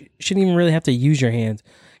 you shouldn't even really have to use your hands.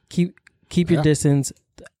 Keep your distance.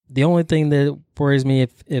 The only thing that worries me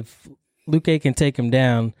if Luque can take him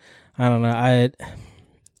down, I don't know. I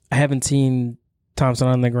haven't seen Thompson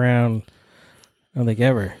on the ground, I don't think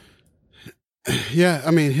ever. Yeah,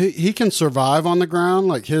 I mean he can survive on the ground.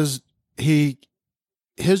 Like his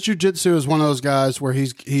jiu-jitsu is one of those guys where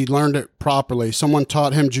he learned it properly. Someone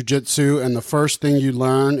taught him jiu-jitsu, and the first thing you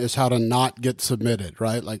learn is how to not get submitted,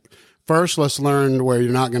 right? Like first let's learn where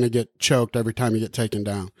you're not going to get choked every time you get taken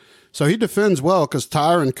down. So he defends well because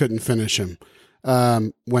Tyron couldn't finish him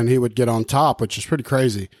when he would get on top, which is pretty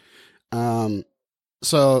crazy.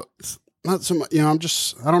 So it's not so much, you know,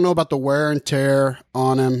 I don't know about the wear and tear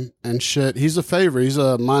on him and shit. He's a favorite. He's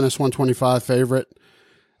a minus 125 favorite.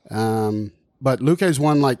 But Luque's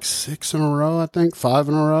won like 6 in a row, I think, 5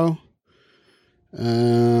 in a row.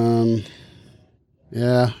 I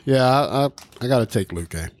got to take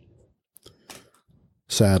Luque.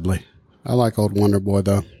 Sadly. I like old Wonder Boy,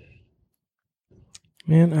 though.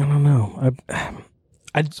 Man, I don't know.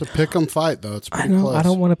 It's a pick 'em fight, though. It's pretty close. I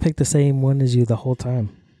don't want to pick the same one as you the whole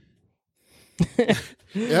time.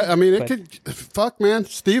 Yeah, I mean, fuck, man.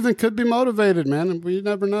 Steven could be motivated, man. We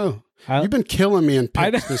never know. You've been killing me in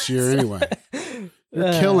picks this year anyway.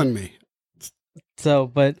 You're killing me. So,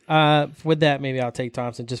 but with that, maybe I'll take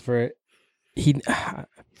Thompson just for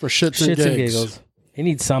shits and giggles. He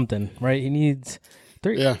needs something, right? He needs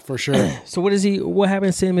 3. Yeah, for sure. So what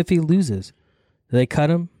happens to him if he loses? Do they cut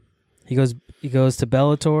him? He goes to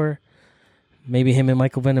Bellator. Maybe him and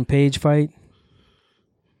Michael Venom Page fight.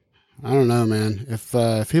 I don't know, man.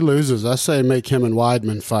 If he loses, I say make him and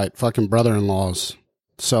Weidman fight. Fucking brother-in-laws.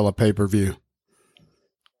 Sell a pay-per-view.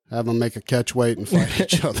 Have them make a catch weight and fight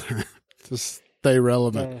each other. Just stay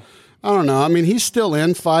relevant. I don't know. I mean, he's still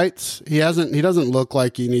in fights. He doesn't look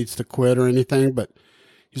like he needs to quit or anything, but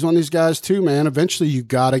he's one of these guys too, man. Eventually you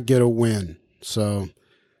got to get a win. So,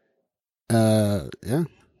 yeah.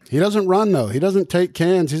 He doesn't run though. He doesn't take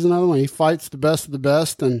cans. He's another one. He fights the best of the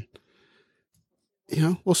best, and you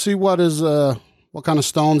know, we'll see what kind of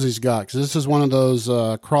stones he's got, because this is one of those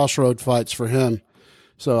crossroad fights for him.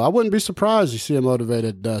 So I wouldn't be surprised you see a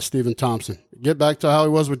motivated Stephen Thompson. Get back to how he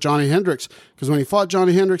was with Johnny Hendricks, because when he fought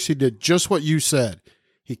Johnny Hendricks, he did just what you said.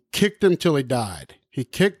 He kicked him till he died. He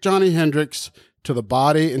kicked Johnny Hendricks to the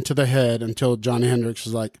body and to the head until Johnny Hendricks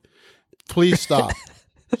was like, please stop.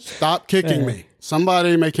 Stop kicking me.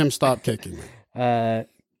 Somebody make him stop kicking me. The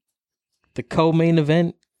co-main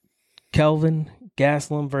event, Kelvin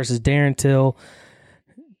Gastelum versus Darren Till.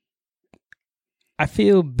 I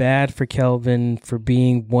feel bad for Kelvin for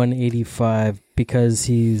being 185 because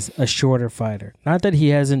he's a shorter fighter. Not that he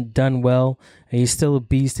hasn't done well, and he's still a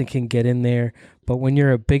beast and can get in there, but when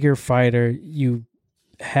you're a bigger fighter, you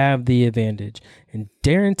have the advantage. And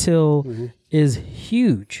Darren Till is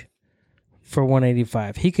huge. for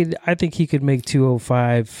 185. I think he could make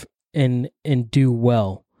 205 and do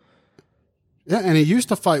well. Yeah, and he used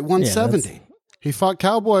to fight 170. He fought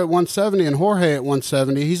Cowboy at 170 and Jorge at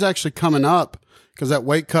 170. He's actually coming up because that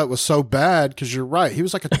weight cut was so bad. Because you're right, he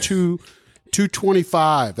was like a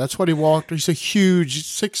 225. That's what he walked. He's a huge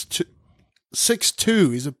 6'2".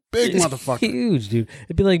 He's a big motherfucker. Huge, dude.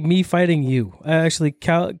 It'd be like me fighting you. Yes,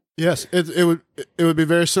 it would be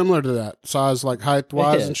very similar to that size, like height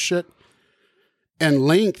wise and shit, and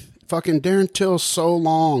length. Fucking Darren Till's so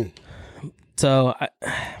long. So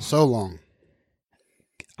long.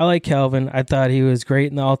 I like Kelvin. I thought he was great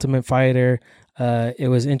in The Ultimate Fighter. It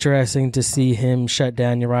was interesting to see him shut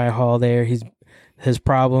down Uriah Hall there. His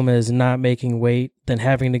problem is not making weight, then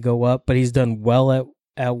having to go up, but he's done well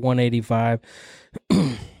at 185.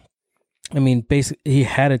 I mean, basically, he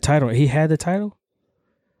had a title. He had the title?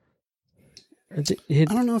 I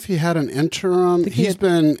don't know if he had an interim.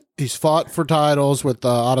 He's fought for titles with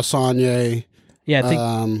Adesanya. Yeah, I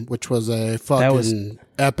think which was a fucking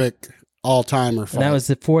epic all-timer fight. And that was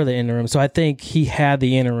before the interim. So I think he had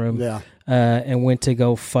the interim. Yeah. And went to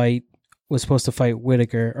go fight. Was supposed to fight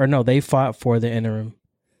Whitaker, or no? They fought for the interim.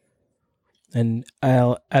 And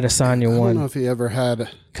Adesanya won. I don't know if he ever had,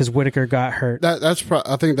 because Whitaker got hurt. I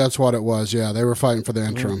think that's what it was. Yeah, they were fighting for the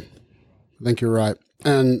interim. I think you're right.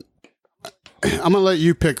 And I'm gonna let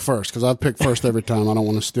you pick first because I pick first every time. I don't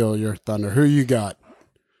want to steal your thunder. Who you got?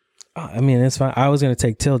 I mean, it's fine. I was gonna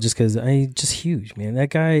take Till just because he's just huge, man.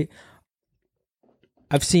 That guy.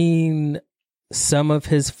 I've seen some of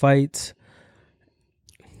his fights.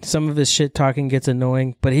 Some of his shit talking gets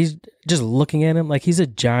annoying, but he's just looking at him like he's a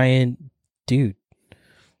giant dude.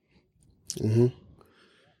 Mm-hmm.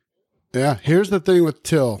 Yeah, here's the thing with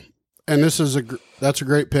Till, and that's a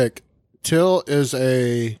great pick. Till is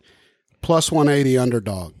a plus 180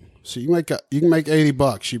 underdog, so you can make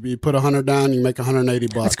 $80. You put 100 down, you make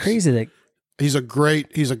 $180. That's crazy. That he's a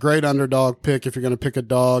great underdog pick if you're going to pick a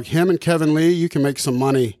dog. Him and Kevin Lee, you can make some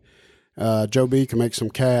money. Joe B can make some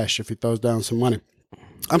cash if he throws down some money.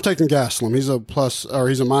 I'm taking Gastelum. He's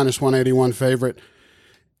a minus 181 favorite.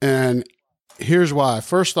 And here's why.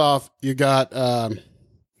 First off, you got two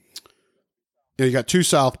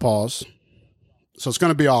southpaws. So it's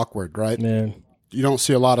going to be awkward, right? Man. You don't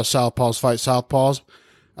see a lot of southpaws fight southpaws.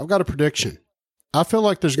 I've got a prediction. I feel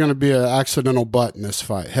like there's going to be an accidental butt in this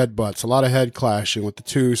fight. Head butts. A lot of head clashing with the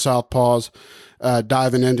two southpaws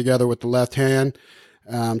diving in together with the left hand.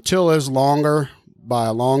 Till is longer by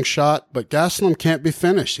a long shot, but Gastelum can't be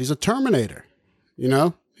finished. He's a Terminator. You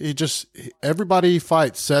know, everybody he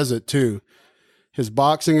fights says it too. His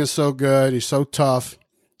boxing is so good. He's so tough.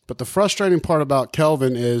 But the frustrating part about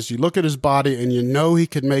Kelvin is you look at his body and you know he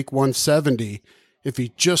could make 170 if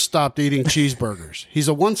he just stopped eating cheeseburgers. He's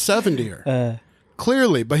a 170er.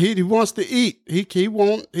 Clearly, but he wants to eat. He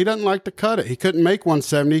doesn't like to cut it. He couldn't make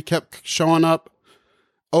 170. He kept showing up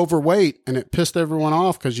overweight, and it pissed everyone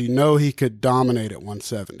off because you know he could dominate at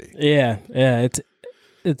 170. Yeah.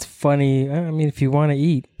 It's funny. I mean, if you want to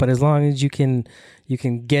eat, but as long as you can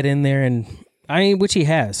get in there, and which he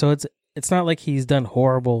has. So it's not like he's done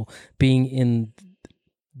horrible being in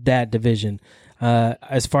that division.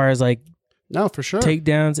 As far as no, for sure,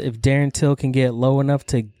 takedowns, if Darren Till can get low enough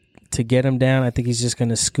to get him down, I think he's just going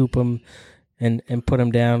to scoop him and put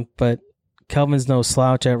him down. But Kelvin's no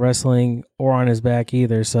slouch at wrestling or on his back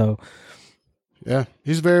either. So, yeah,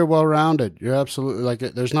 he's very well rounded. You're absolutely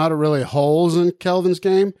there's not really holes in Kelvin's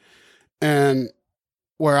game. And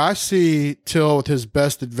where I see Till with his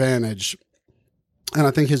best advantage, and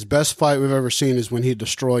I think his best fight we've ever seen is when he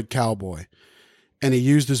destroyed Cowboy. And he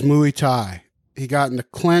used his Muay Thai. He got in the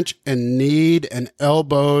clinch and kneed and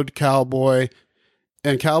elbowed Cowboy.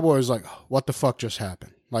 And Cowboy was like, what the fuck just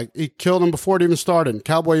happened? Like, he killed him before it even started. And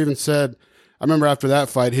Cowboy even said, I remember after that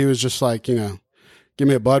fight, he was just like, give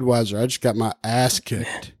me a Budweiser. I just got my ass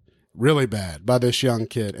kicked really bad by this young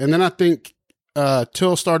kid. And then I think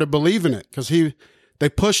Till started believing it because they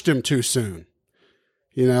pushed him too soon.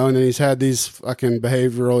 And then he's had these fucking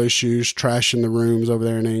behavioral issues, trashing the rooms over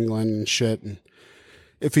there in England and shit. And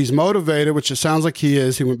if he's motivated, which it sounds like he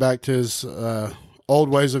is, he went back to his old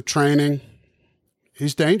ways of training.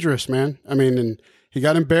 He's dangerous, man. I mean, and he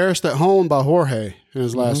got embarrassed at home by Jorge in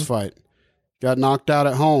his last fight. Got knocked out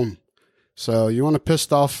at home. So you want a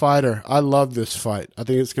pissed off fighter. I love this fight. I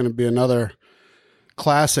think it's going to be another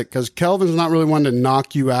classic because Kelvin's not really one to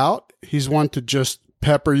knock you out. He's one to just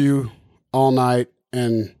pepper you all night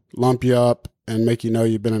and lump you up and make you know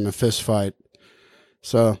you've been in a fist fight.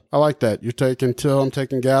 So I like that. You're taking Till, I'm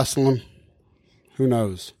taking Gastelum. Who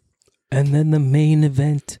knows? And then the main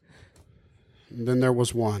event. And then there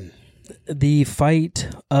was one. the fight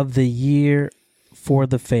of the year for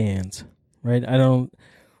the fans, right? I don't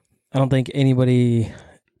think anybody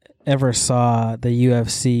ever saw the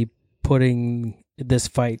UFC putting this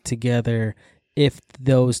fight together if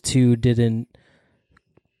those two didn't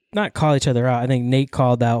not call each other out. I think Nate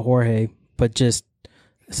called out Jorge, but just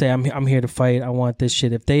say, I'm here to fight. I want this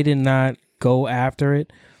shit. If they did not go after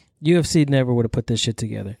it, UFC never would have put this shit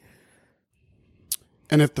together.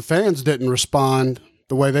 And if the fans didn't respond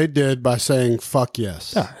the way they did by saying, fuck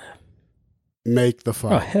yes, make the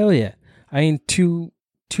fight. Oh, hell yeah. I mean, two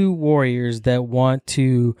warriors that want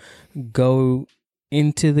to go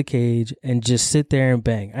into the cage and just sit there and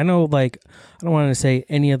bang. I know, like, I don't want to say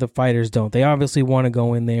any of the fighters don't. They obviously want to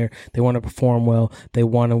go in there. They want to perform well. They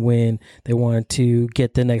want to win. They want to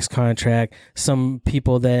get the next contract. Some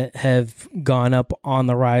people that have gone up on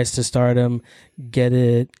the rise to stardom get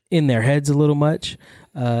it in their heads a little much.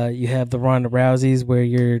 You have the Ronda Rouseys where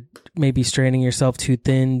you're maybe straining yourself too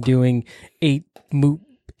thin, doing eight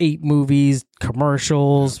movies,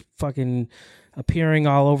 commercials, fucking appearing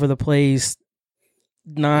all over the place,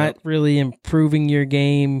 not really improving your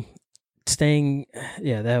game, staying.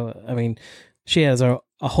 Yeah, I mean, she has a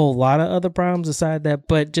whole lot of other problems aside that,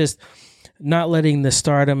 but just not letting the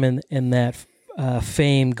stardom and that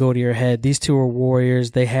fame go to your head. These two are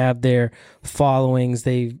warriors. They have their followings.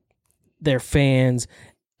 They're fans,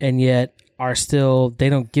 and yet are still, they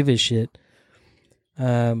don't give a shit.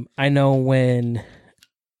 I know when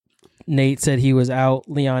Nate said he was out,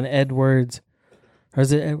 Leon Edwards, or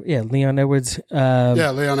is it? Yeah, Leon Edwards.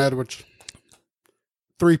 Leon Edwards.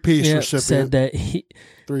 3-piece recipient. Said that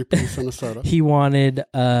 3-piece Minnesota. He wanted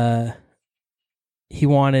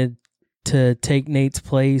to take Nate's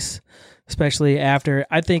place, especially after.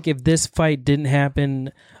 I think if this fight didn't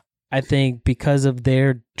happen, I think because of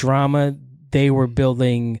their drama, they were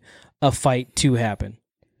building a fight to happen.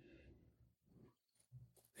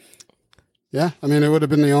 Yeah, I mean, it would have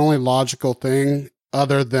been the only logical thing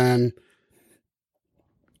other than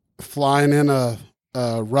flying in a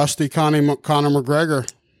rusty Conor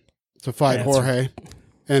McGregor to fight Jorge.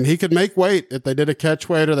 And he could make weight. If they did a catch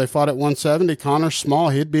weight or they fought at 170, Conor's small,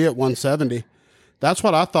 he'd be at 170. That's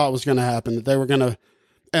what I thought was going to happen, that they were going to,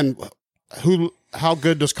 and how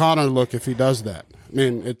good does Conor look if he does that? I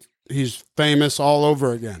mean, he's famous all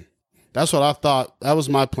over again. That's what I thought. That was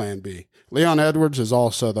my plan B. Leon Edwards is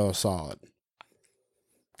also, though, solid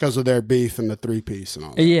because of their beef and the 3-piece and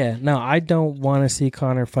all that. Yeah, no, I don't want to see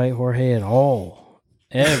Conor fight Jorge at all,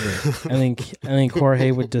 ever. I think Jorge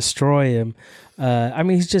would destroy him. I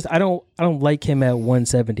mean, I don't like him at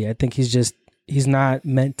 170. I think he's not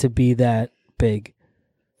meant to be that big.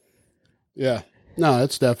 Yeah. No,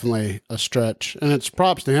 it's definitely a stretch, and it's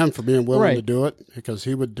props to him for being willing to do it, because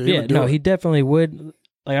he would do it. He definitely would.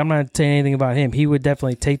 Like, I'm not saying anything about him. He would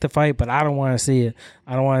definitely take the fight, but I don't want to see it.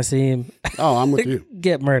 I don't want to see him. Oh, I'm with you.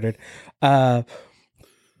 Get murdered. But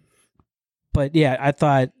yeah, I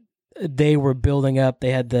thought they were building up.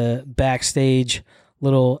 They had the backstage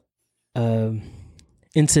little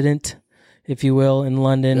incident, if you will, in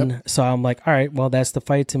London. Yep. So I'm like, all right, well, that's the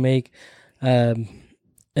fight to make.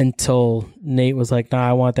 Until Nate was like, nah,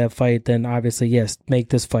 I want that fight. Then obviously, yes, make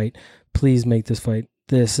this fight. Please make this fight.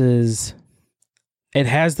 It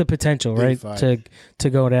has the potential, right, to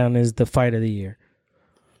go down as the fight of the year.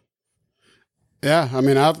 Yeah, I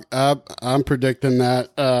mean, I'm predicting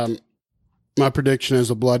that. My prediction is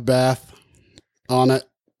a bloodbath on it.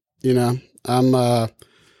 You know, I'm gonna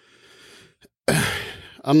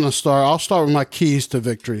start. I'll start with my keys to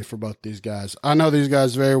victory for both these guys. I know these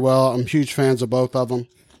guys very well. I'm huge fans of both of them.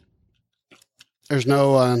 There's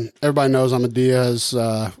no everybody knows I'm a Diaz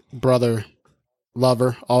brother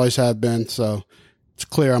lover, always have been. So it's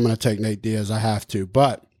clear I'm going to take Nate Diaz. I have to,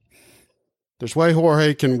 but there's way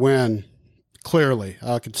Jorge can win. Clearly,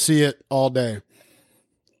 I could see it all day.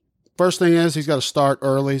 First thing is he's got to start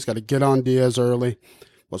early. He's got to get on Diaz early.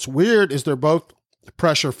 What's weird is they're both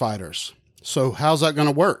pressure fighters. So how's that going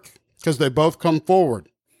to work? Because they both come forward.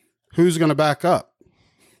 Who's going to back up?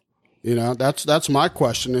 You know, that's my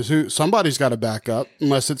question, is somebody's got to back up,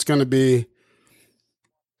 unless it's going to be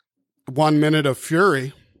 1 minute of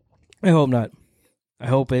fury. I hope not. I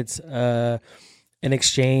hope it's an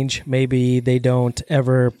exchange. Maybe they don't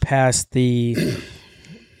ever pass the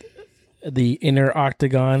inner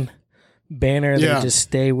octagon banner. They just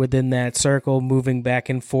stay within that circle, moving back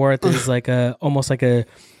and forth. It's like almost like a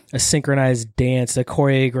synchronized dance, a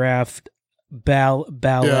choreographed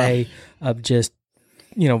ballet of just,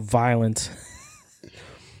 violence.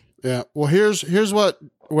 Yeah. Well, here's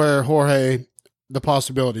where Jorge, the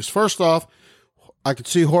possibilities. First off, I could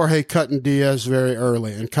see Jorge cutting Diaz very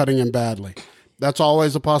early and cutting him badly. That's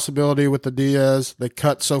always a possibility with the Diaz. They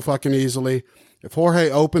cut so fucking easily. If Jorge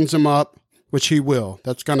opens him up, which he will,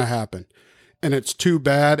 that's going to happen, and it's too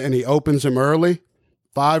bad and he opens him early,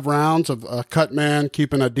 5 rounds of a cut man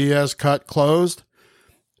keeping a Diaz cut closed.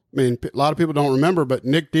 I mean, a lot of people don't remember, but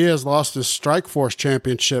Nick Diaz lost his Strikeforce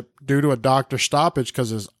championship due to a doctor stoppage because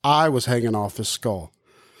his eye was hanging off his skull.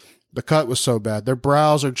 The cut was so bad. Their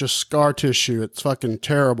brows are just scar tissue. It's fucking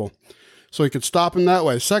terrible. So he could stop him that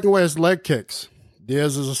way. Second way is leg kicks.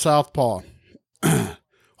 Diaz is a southpaw.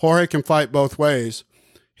 Jorge can fight both ways.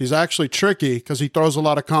 He's actually tricky because he throws a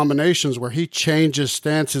lot of combinations where he changes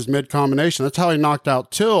stances mid-combination. That's how he knocked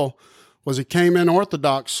out Till, was he came in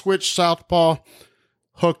orthodox, switched southpaw,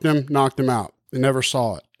 hooked him, knocked him out. They never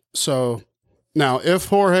saw it. So now if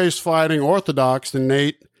Jorge's fighting orthodox, then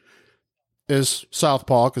Nate is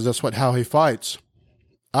southpaw because that's how he fights.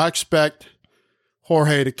 I expect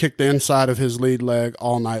Jorge to kick the inside of his lead leg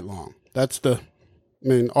all night long.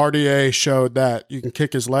 RDA showed that you can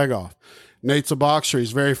kick his leg off. Nate's a boxer.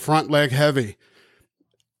 He's very front leg heavy.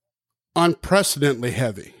 Unprecedentedly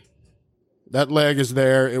heavy. That leg is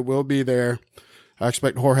there. It will be there. I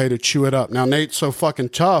expect Jorge to chew it up. Now, Nate's so fucking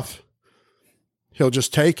tough, he'll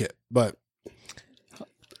just take it. But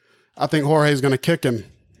I think Jorge's going to kick him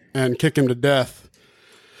and kick him to death.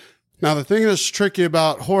 Now, the thing that's tricky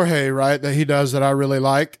about Jorge, right, that he does that I really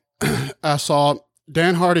like, I saw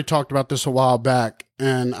Dan Hardy talked about this a while back,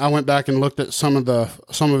 and I went back and looked at some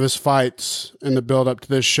of his fights in the build up to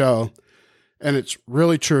this show, and it's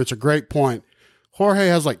really true. It's a great point. Jorge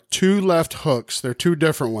has like 2 left hooks. They're 2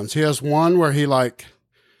 different ones. He has one where he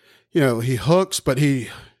he hooks, but he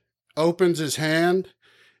opens his hand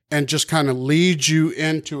and just kind of leads you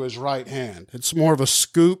into his right hand. It's more of a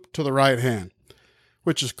scoop to the right hand,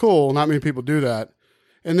 which is cool. Not many people do that.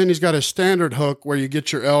 And then he's got his standard hook where you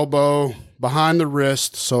get your elbow behind the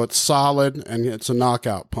wrist so it's solid and it's a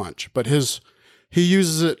knockout punch. But he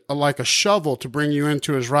uses it like a shovel to bring you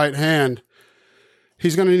into his right hand.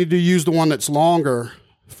 He's going to need to use the one that's longer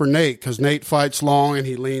for Nate because Nate fights long and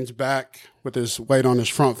he leans back with his weight on his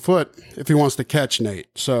front foot if he wants to catch Nate.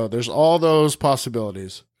 So there's all those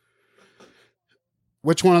possibilities.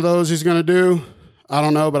 Which one of those he's going to do, I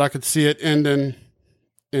don't know, but I could see it ending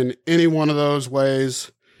in any one of those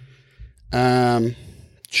ways. I've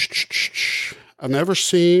never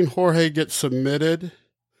seen Jorge get submitted.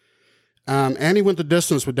 And he went the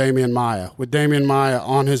distance with Damian Maia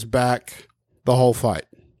on his back the whole fight.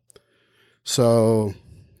 So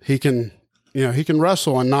he can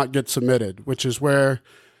wrestle and not get submitted, which is where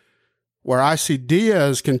I see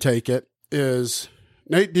Diaz can take it is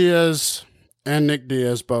Nate Diaz and Nick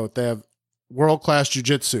Diaz both. They have world-class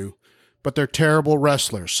jiu-jitsu, but they're terrible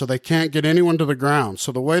wrestlers, so they can't get anyone to the ground.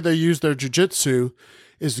 So the way they use their jiu-jitsu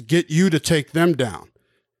is to get you to take them down,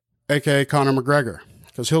 a.k.a. Conor McGregor,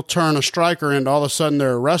 because he'll turn a striker into all of a sudden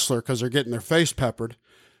they're a wrestler because they're getting their face peppered.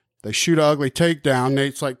 They shoot an ugly takedown.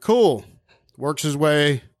 Nate's like, cool, works his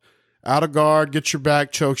way out of guard, gets your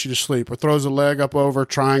back, chokes you to sleep, or throws a leg up over,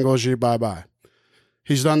 triangles you, bye-bye.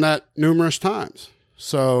 He's done that numerous times.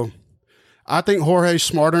 So I think Jorge's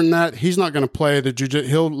smarter than that. He's not going to play the jiu-jitsu.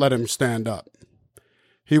 He'll let him stand up.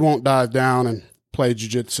 He won't dive down and play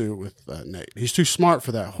jiu-jitsu with Nate. He's too smart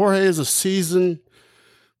for that. Jorge is a seasoned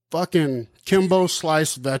fucking Kimbo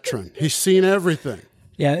Slice veteran. He's seen everything.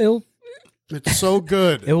 Yeah, it's so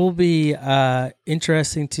good. It will be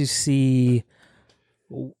interesting to see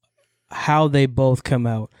how they both come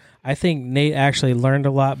out. I think Nate actually learned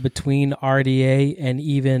a lot between RDA and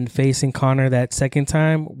even facing Conor that second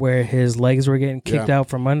time where his legs were getting kicked out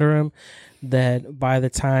from under him, that by the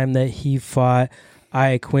time that he fought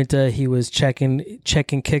Iaquinta, he was checking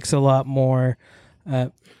kicks a lot more.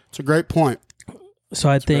 It's a great point. So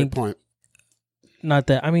I think, not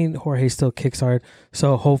that, I mean, Jorge still kicks hard.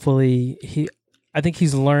 So hopefully I think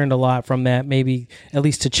he's learned a lot from that, maybe at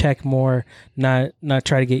least to check more, not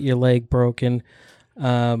try to get your leg broken.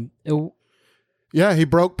 He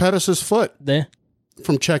broke Pettis' foot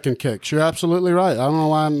from checking kicks. You're absolutely right. I don't know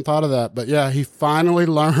why I hadn't thought of that, but yeah, he finally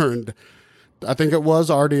learned. I think it was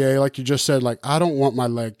RDA, like you just said, like, I don't want my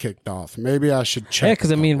leg kicked off. Maybe I should check. Yeah,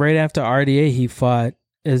 because I mean, right after RDA, he fought,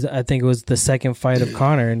 I think it was the second fight of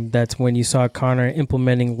Conor, and that's when you saw Conor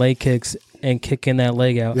implementing leg kicks and kicking that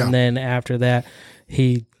leg out. Yeah. And then after that,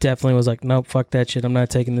 he definitely was like, nope, fuck that shit. I'm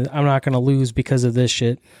not taking this. I'm not going to lose because of this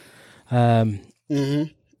shit.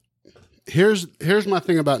 Here's my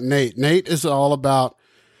thing about Nate. Nate is all about,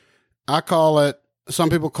 some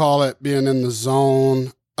people call it being in the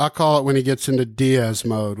zone. I call it when he gets into Diaz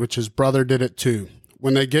mode, which his brother did it too.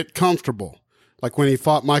 When they get comfortable, Like when he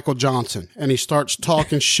fought Michael Johnson and he starts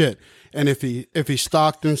talking shit. And if he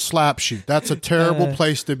Stockton slaps you, that's a terrible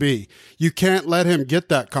place to be. You can't let him get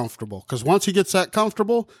that comfortable, because once he gets that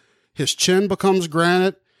comfortable, his chin becomes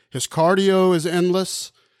granite, his cardio is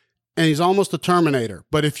endless, and he's almost a Terminator.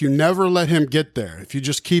 But if you never let him get there, if you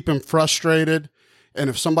just keep him frustrated, and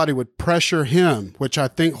if somebody would pressure him, which I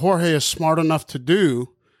think Jorge is smart enough to do,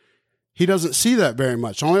 he doesn't see that very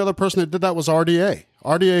much. The only other person that did that was RDA.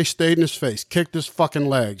 RDA stayed in his face, kicked his fucking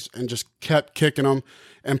legs, and just kept kicking him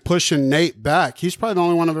and pushing Nate back. He's probably the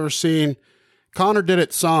only one I've ever seen. Conor did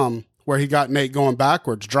it some, where he got Nate going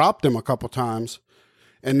backwards, dropped him a couple times,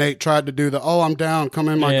 and Nate tried to do the, oh, I'm down, come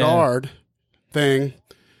in my guard thing.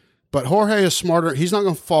 But Jorge is smarter. He's not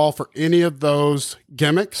going to fall for any of those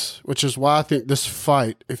gimmicks, which is why I think this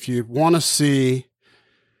fight, if you want to see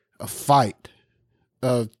a fight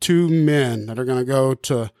of two men that are going to go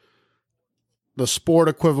to the sport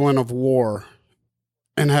equivalent of war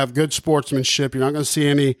and have good sportsmanship, you're not going to see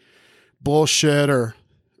any bullshit or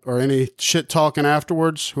any shit talking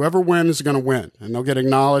afterwards. Whoever wins is going to win, and they'll get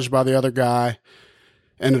acknowledged by the other guy,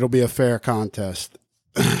 and it'll be a fair contest.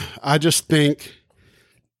 I just think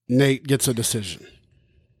Nate gets a decision.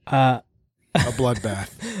 A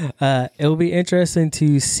bloodbath. It'll be interesting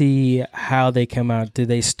to see how they come out. Do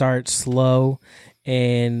they start slow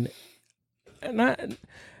and not?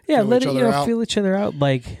 Yeah, let it feel each other out.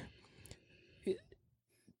 Like,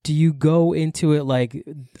 do you go into it like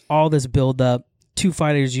all this build up? Two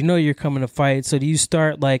fighters, you're coming to fight. So do you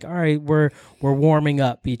start like, all right, we're warming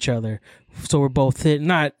up each other, so we're both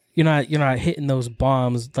hitting. You're not hitting those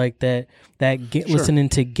bombs like that. Sure. Listening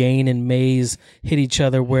to Gain and Mays hit each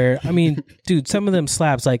other. Where I mean, dude, some of them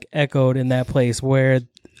slaps like echoed in that place where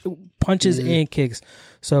punches and kicks.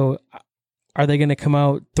 So are they going to come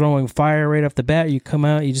out throwing fire right off the bat? You come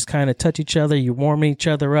out, you just kind of touch each other, you warming each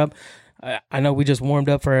other up. I know we just warmed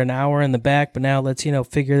up for an hour in the back, but now let's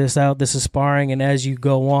figure this out. This is sparring, and as you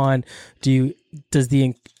go on, does the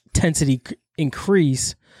intensity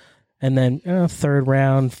increase? And then third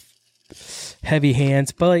round, heavy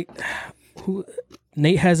hands. But like,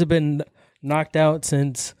 Nate hasn't been knocked out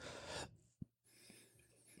since.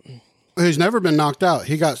 He's never been knocked out.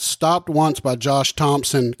 He got stopped once by Josh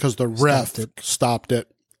Thompson because the ref stopped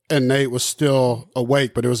it, and Nate was still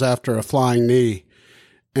awake, but it was after a flying knee,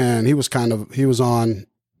 and he was on,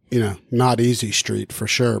 not easy street for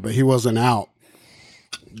sure, but he wasn't out.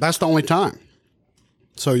 That's the only time.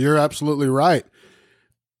 So you're absolutely right.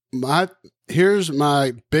 Here's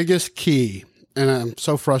my biggest key, and I'm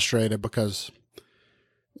so frustrated because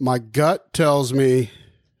my gut tells me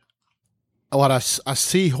I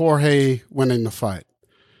see Jorge winning the fight,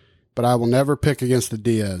 but I will never pick against the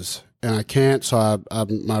Diaz, and I can't. So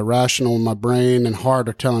my rational, my brain and heart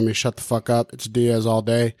are telling me shut the fuck up. It's Diaz all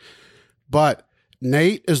day. But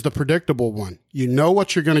Nate is the predictable one. You know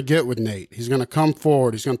what you're going to get with Nate. He's going to come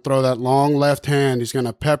forward. He's going to throw that long left hand. He's going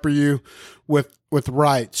to pepper you with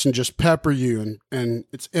rights and just pepper you. And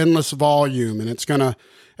it's endless volume. And it's going to,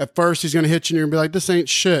 at first he's going to hit you and you're going to be like, this ain't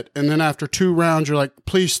shit. And then after 2 rounds, you're like,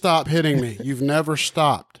 please stop hitting me. You've never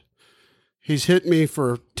stopped. He's hit me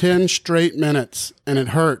for 10 straight minutes and it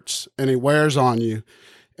hurts and he wears on you.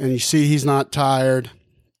 And you see he's not tired.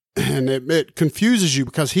 And it confuses you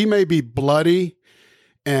because he may be bloody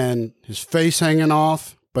and his face hanging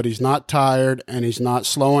off, but he's not tired and he's not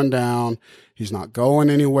slowing down. He's not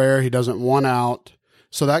going anywhere. He doesn't want out.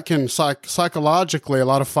 So that can psychologically, a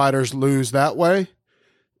lot of fighters lose that way,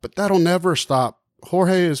 but that'll never stop.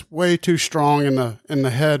 Jorge is way too strong in the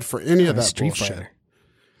head for any of that bullshit. Fighter.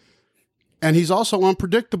 And he's also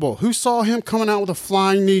unpredictable. Who saw him coming out with a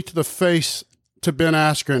flying knee to the face to Ben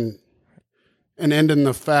Askren and ending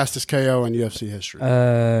the fastest KO in UFC history?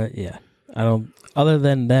 Yeah. I don't, other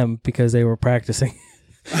than them, because they were practicing.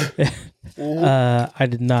 I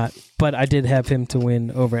did not, but I did have him to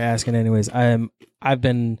win over Askren anyways. I've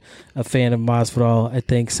been a fan of Masvidal, I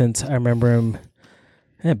think, since I remember him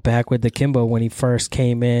back with the Kimbo when he first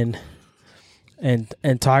came in and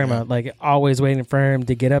talking about like always waiting for him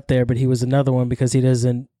to get up there, but he was another one because he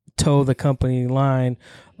doesn't toe the company line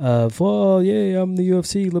of, oh yeah, I'm the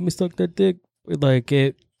UFC, let me suck that dick. Like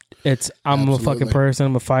it's I'm Absolutely. A fucking person,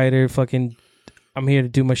 I'm a fighter, I'm here to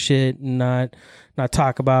do my shit and not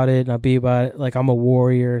talk about it, not be about it. Like I'm a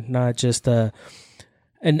warrior, not just an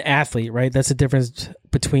athlete, right? That's the difference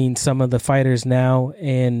between some of the fighters now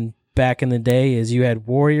and back in the day is you had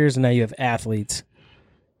warriors and now you have athletes.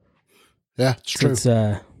 Yeah, it's true.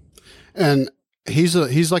 And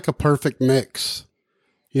he's like a perfect mix.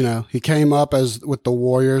 He came up with the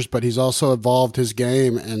Warriors, but he's also evolved his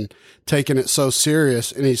game and taken it so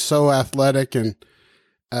serious, and he's so athletic and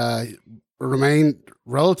remain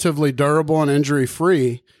relatively durable and injury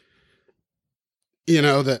free,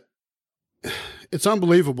 that it's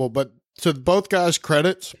unbelievable. But to both guys'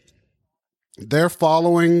 credits, their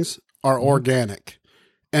followings are organic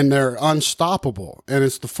and they're unstoppable. And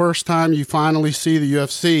it's the first time you finally see the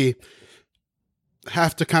UFC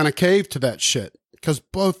have to kind of cave to that shit, because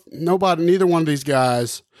neither one of these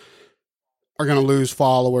guys are going to lose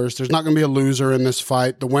followers. There's not going to be a loser in this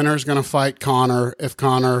fight. The winner is going to fight Conor if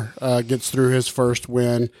Conor gets through his first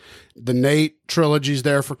win. The Nate trilogy's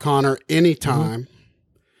there for Conor anytime.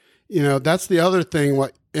 That's the other thing.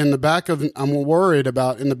 What I'm worried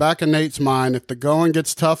about in the back of Nate's mind, if the going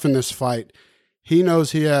gets tough in this fight, he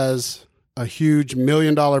knows he has a huge $1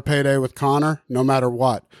 million payday with Conor no matter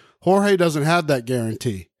what. Jorge doesn't have that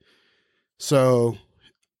guarantee. So,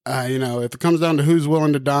 if it comes down to who's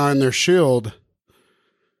willing to die in their shield,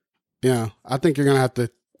 I think you're going to have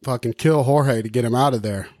to fucking kill Jorge to get him out of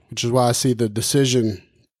there, which is why I see the decision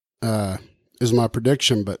is my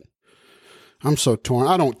prediction. But I'm so torn.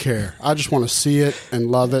 I don't care. I just want to see it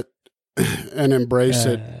and love it and embrace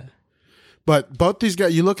it. But both these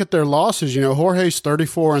guys, you look at their losses, Jorge's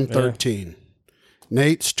 34-13.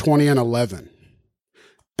 Nate's 20-11.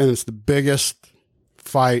 And it's the biggest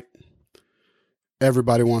fight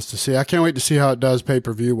everybody wants to see. I can't wait to see how it does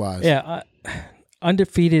pay-per-view wise. Yeah,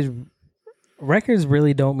 undefeated records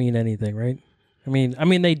really don't mean anything, right? I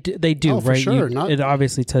mean they do, right? For sure. It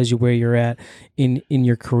obviously tells you where you're at in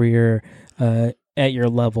your career, at your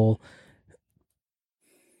level.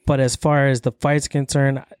 But as far as the fight's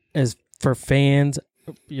concerned, as for fans,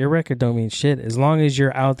 your record don't mean shit. As long as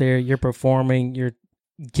you're out there, you're performing, you're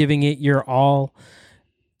giving it your all,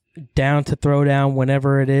 down to throw down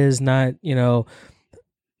whenever it is, not,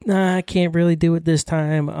 I can't really do it this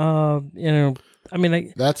time. I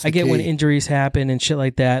get when injuries happen and shit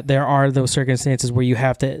like that. There are those circumstances where you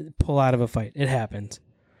have to pull out of a fight. It happens.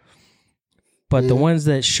 But the ones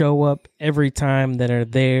that show up every time, that are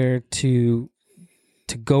there to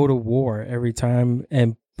go to war every time,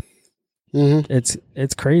 and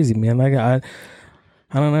it's crazy, man. Like I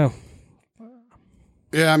don't know.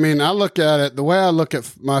 Yeah, I look at it, the way I look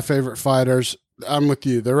at my favorite fighters, I'm with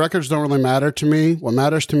you. The records don't really matter to me. What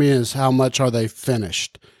matters to me is how much are they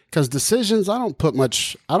finished. Because decisions, I don't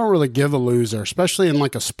really give a loser, especially in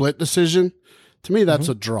like a split decision. To me, that's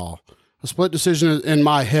a draw. A split decision is in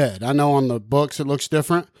my head. I know on the books it looks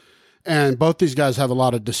different. And both these guys have a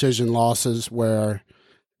lot of decision losses where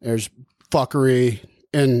there's fuckery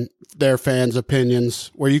in their fans'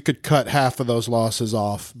 opinions, where you could cut half of those losses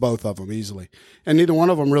off, both of them easily. And neither one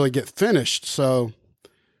of them really get finished. So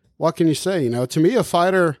what can you say? To me, a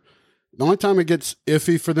fighter, the only time it gets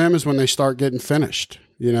iffy for them is when they start getting finished.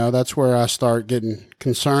 That's where I start getting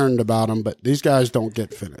concerned about them. But these guys don't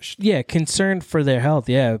get finished. Yeah, concerned for their health.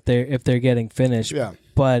 Yeah, if they're getting finished. Yeah.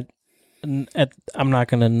 But I'm not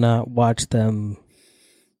going to not watch them.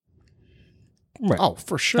 Right. Oh,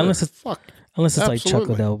 for sure. Unless it's Absolutely. like Chuck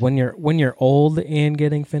Liddell. When you're old and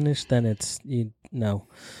getting finished, then it's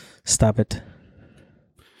stop it.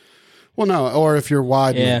 Well, no, or if you're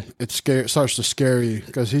Weidman, it starts to scare you,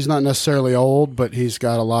 because he's not necessarily old, but he's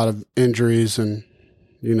got a lot of injuries, and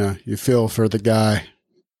you feel for the guy,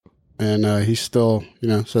 and he still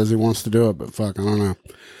says he wants to do it, but fuck, I don't know.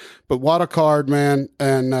 But what a card, man!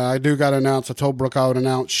 And I do got to announce. I told Brooke I would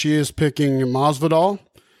announce she is picking Masvidal,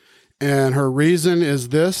 and her reason is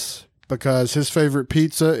this. Because his favorite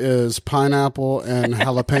pizza is pineapple and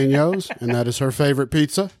jalapenos, and that is her favorite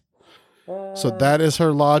pizza. So that is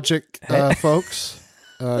her logic, folks.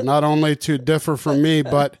 Not only to differ from me,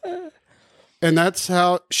 and that's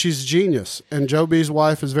how she's genius. And Joe B's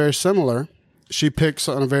wife is very similar. She picks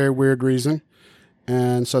on a very weird reason.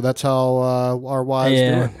 And so that's how our wives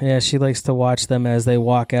do it. Yeah, she likes to watch them as they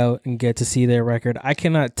walk out and get to see their record. I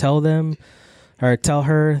cannot tell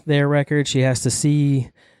her their record. She has to see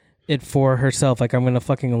it for herself. Like, I'm gonna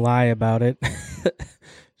fucking lie about it.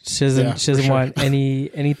 she doesn't want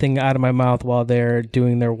anything out of my mouth while they're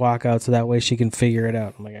doing their walkout, so that way she can figure it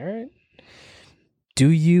out. I'm like, all right, do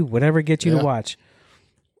you, whatever gets you to watch.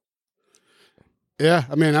 Yeah,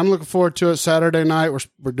 I'm looking forward to it. Saturday night,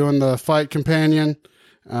 we're doing the fight companion.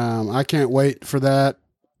 I can't wait for that.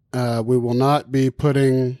 We will not be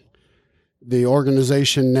putting the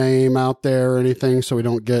organization name out there or anything, so we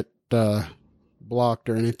don't get blocked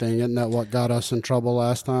or anything. Isn't that what got us in trouble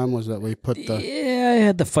last time? Was that we put the... Yeah, I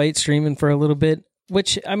had the fight streaming for a little bit,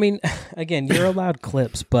 which, again, you're allowed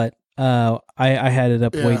clips, but I had it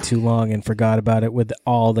up way too long and forgot about it with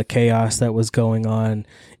all the chaos that was going on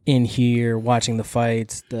in here, watching the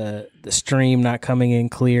fights, the stream not coming in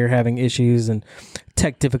clear, having issues and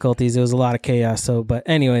tech difficulties. There was a lot of chaos. So, but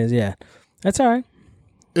anyways, yeah, That's all right.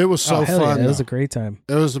 It was so fun. Yeah. It was a great time.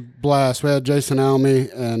 It was a blast. We had Jason Almy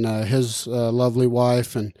and his lovely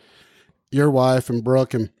wife and your wife and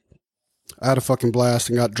Brooke, and I had a fucking blast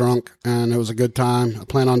and got drunk, and it was a good time. I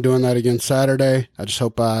plan on doing that again Saturday. I just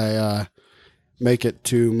hope I make it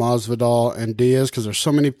to Masvidal and Diaz, because there's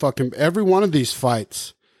so many fucking, every one of these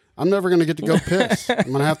fights, I'm never going to get to go piss. I'm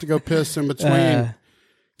going to have to go piss in between,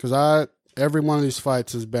 because every one of these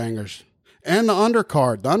fights is bangers. And the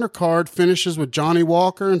undercard. The undercard finishes with Johnny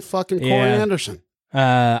Walker and fucking Corey Anderson.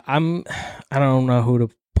 I don't know who to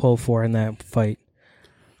pull for in that fight.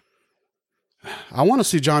 I want to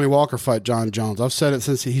see Johnny Walker fight John Jones. I've said it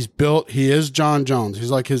since he is John Jones. He's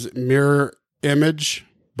like his mirror image,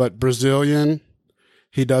 but Brazilian.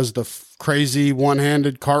 He does the crazy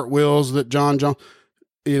one-handed cartwheels that John Jones,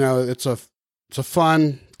 it's a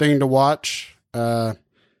fun thing to watch.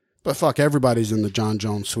 But fuck, everybody's in the John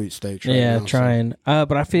Jones sweet stage right now. Trying.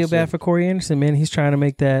 But I feel bad for Corey Anderson, man. He's trying to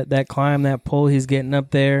make that climb, that pull. He's getting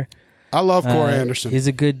up there. I love Corey Anderson. He's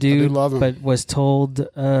a good dude, I do love him. But was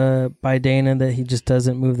told by Dana that he just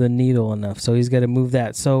doesn't move the needle enough. So he's got to move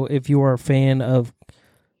that. So if you are a fan of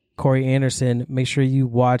Corey Anderson, make sure you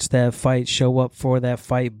watch that fight, show up for that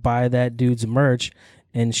fight, buy that dude's merch,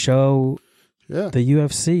 and show the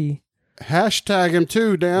UFC. Hashtag him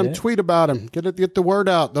too, Dan. Yeah. Tweet about him. Get the word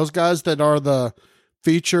out. Those guys that are the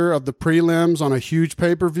feature of the prelims on a huge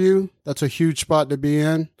pay-per-view, that's a huge spot to be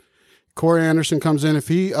in. Corey Anderson comes in. If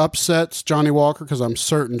he upsets Johnny Walker, because I'm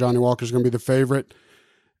certain Johnny Walker's going to be the favorite,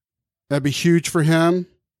 that'd be huge for him.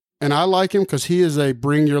 And I like him because he is a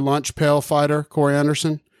bring your lunch pail fighter, Corey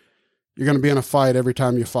Anderson. You're going to be in a fight every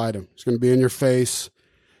time you fight him. It's going to be in your face.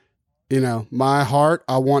 My heart,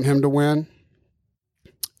 I want him to win.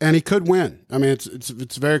 And he could win. I mean,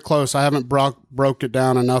 it's very close. I haven't broke it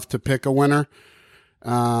down enough to pick a winner.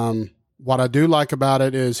 What I do like about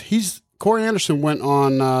it is Corey Anderson went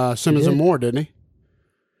on Simmons and Moore, didn't he?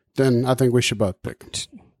 Then I think we should both pick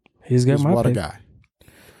him. He's got my what pick. A guy.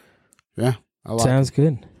 Yeah, I like Sounds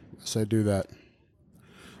good. I say do that.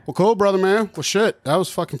 Well, cool, brother, man. Well, shit, that was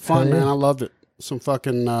fucking fun, man. I loved it. Some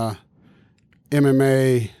fucking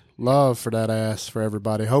MMA love for that ass for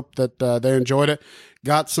everybody. Hope that they enjoyed it.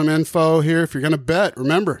 Got some info here. If you're going to bet,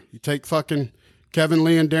 remember, you take fucking Kevin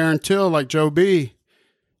Lee and Darren Till like Joe B.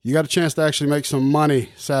 You got a chance to actually make some money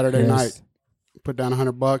Saturday night. Put down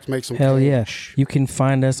 $100, make some Hell cash. Yeah. You can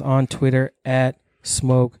find us on Twitter at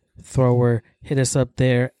Smoke Thrower. Hit us up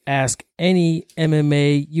there. Ask any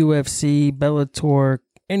MMA, UFC, Bellator,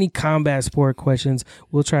 any combat sport questions.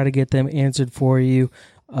 We'll try to get them answered for you.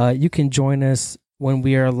 You can join us when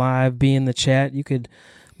we are live. Be in the chat.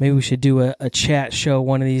 Maybe we should do a chat show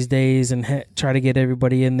one of these days and try to get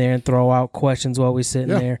everybody in there and throw out questions while we're sitting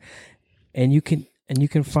there. And you can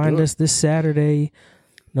find us this Saturday,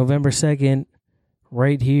 November 2nd,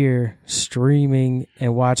 right here, streaming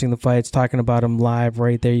and watching the fights, talking about them live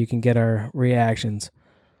right there. You can get our reactions.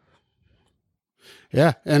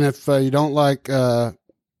 Yeah, and if you don't like mine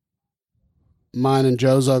and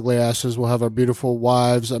Joe's ugly asses, we'll have our beautiful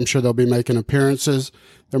wives. I'm sure they'll be making appearances.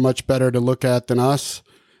 They're much better to look at than us.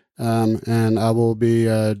 And I will be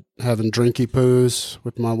having drinky poos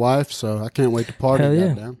with my wife, so I can't wait to party. Hell yeah.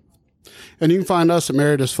 Goddamn. And you can find us at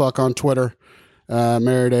Married as Fuck on Twitter,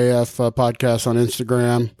 Married AF Podcast on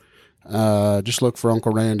Instagram. Just look for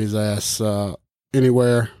Uncle Randy's ass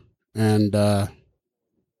anywhere, and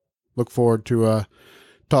look forward to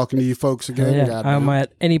talking to you folks again. Yeah. I'm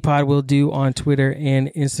at Any Pod Will Do on Twitter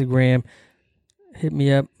and Instagram. Hit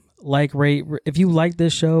me up. Like, rate. If you like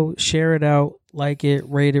this show, share it out. Like it,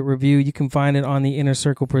 rate it, review. You can find it on the Inner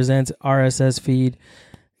Circle Presents RSS feed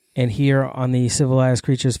and here on the Civilized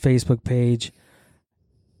Creatures Facebook page.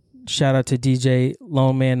 Shout out to DJ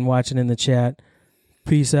Lone Man watching in the chat.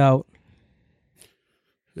 Peace out.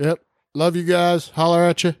 Yep. Love you guys. Holler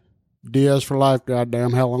at you. Diaz for life,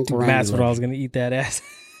 goddamn hell, Uncle Randy. Masvidal's going to eat that ass.